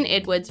Kowalczyk, Ben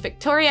Edwards,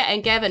 Victoria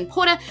and Gavin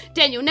Porter,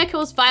 Daniel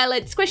Nichols,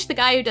 Violet, Squish the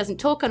Guy Who Doesn't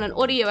Talk on an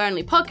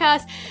Audio-Only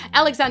Podcast,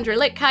 Alexandra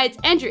Litkites,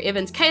 Andrew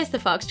Evans, Chaos the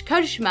Fox,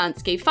 Dakota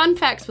Szymanski, Fun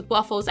Facts with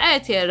Waffles,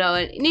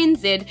 Aotearoa,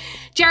 Ninzed,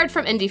 Jared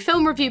from Indie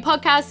Film Review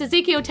Podcast,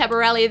 Ezekiel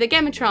Tabarelli, The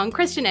Gamatron,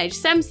 Christian Age,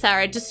 Sam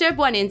Sarah,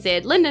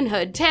 Disturb1NZ, Lyndon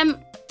Hood,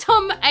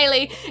 Tom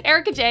Ailey,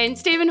 Erica Jane,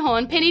 Stephen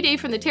Horn, Penny D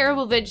from the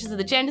Terrible Adventures of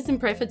the Genders and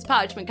Preference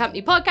Parchment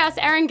Company podcast,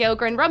 Aaron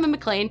Gilgren, Robin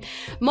McLean,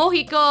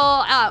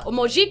 Mojiko,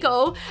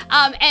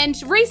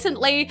 and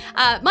recently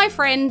my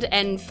friend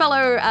and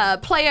fellow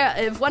player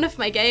of one of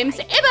my games,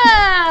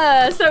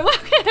 Emma! So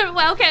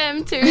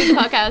welcome to the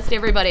podcast,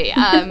 everybody.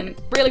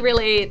 Really,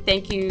 really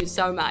thank you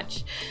so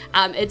much.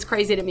 It's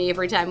crazy to me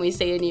every time we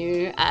see a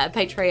new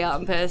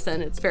Patreon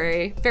person. It's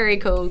very, very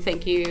cool.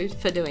 Thank you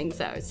for doing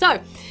so. So,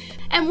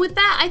 and with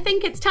that, I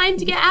think it's time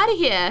to get out of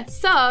here.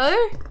 So,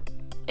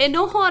 e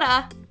no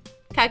hora,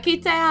 ka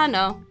kite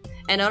ano,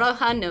 and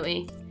aloha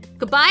nui.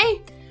 Goodbye.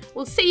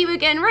 We'll see you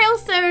again real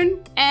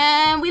soon,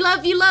 and we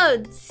love you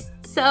loads.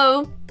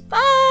 So,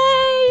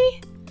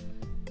 bye.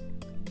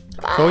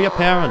 Call your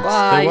parents.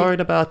 Bye. They're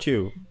worried about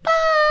you.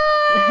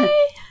 Bye.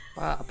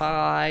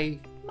 Bye.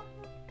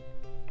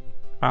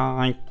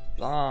 Bye.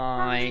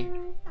 Bye.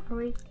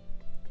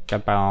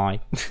 Goodbye.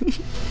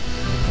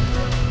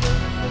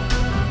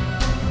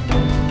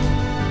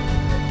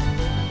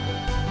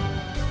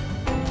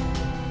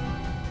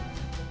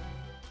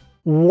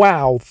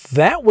 Wow,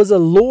 that was a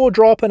lore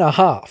drop and a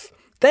half.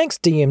 Thanks,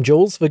 DM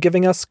Jules, for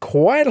giving us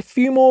quite a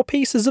few more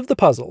pieces of the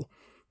puzzle.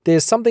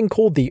 There's something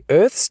called the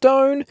Earth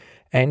Stone,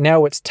 and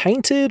now it's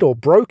tainted or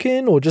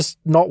broken or just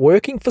not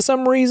working for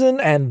some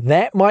reason, and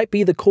that might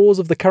be the cause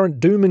of the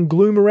current doom and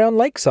gloom around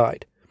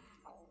Lakeside.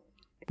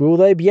 Will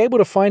they be able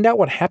to find out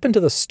what happened to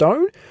the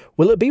stone?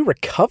 Will it be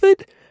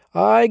recovered?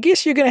 I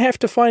guess you're going to have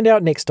to find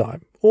out next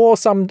time, or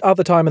some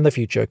other time in the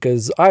future,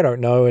 because I don't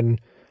know,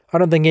 and I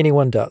don't think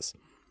anyone does.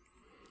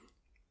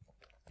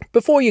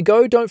 Before you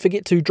go, don't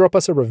forget to drop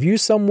us a review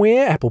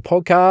somewhere, Apple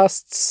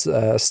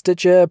Podcasts,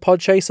 Stitcher,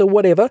 Podchaser,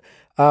 whatever,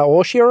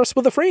 or share us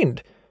with a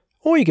friend.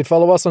 Or you could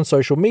follow us on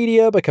social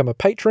media, become a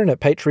patron at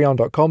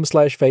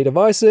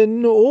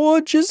patreon.com/fateofison,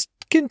 or just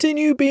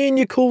continue being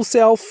your cool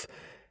self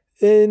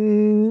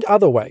in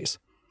other ways.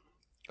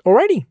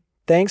 Alrighty,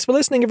 thanks for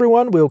listening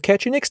everyone, we'll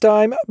catch you next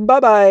time, bye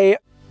bye!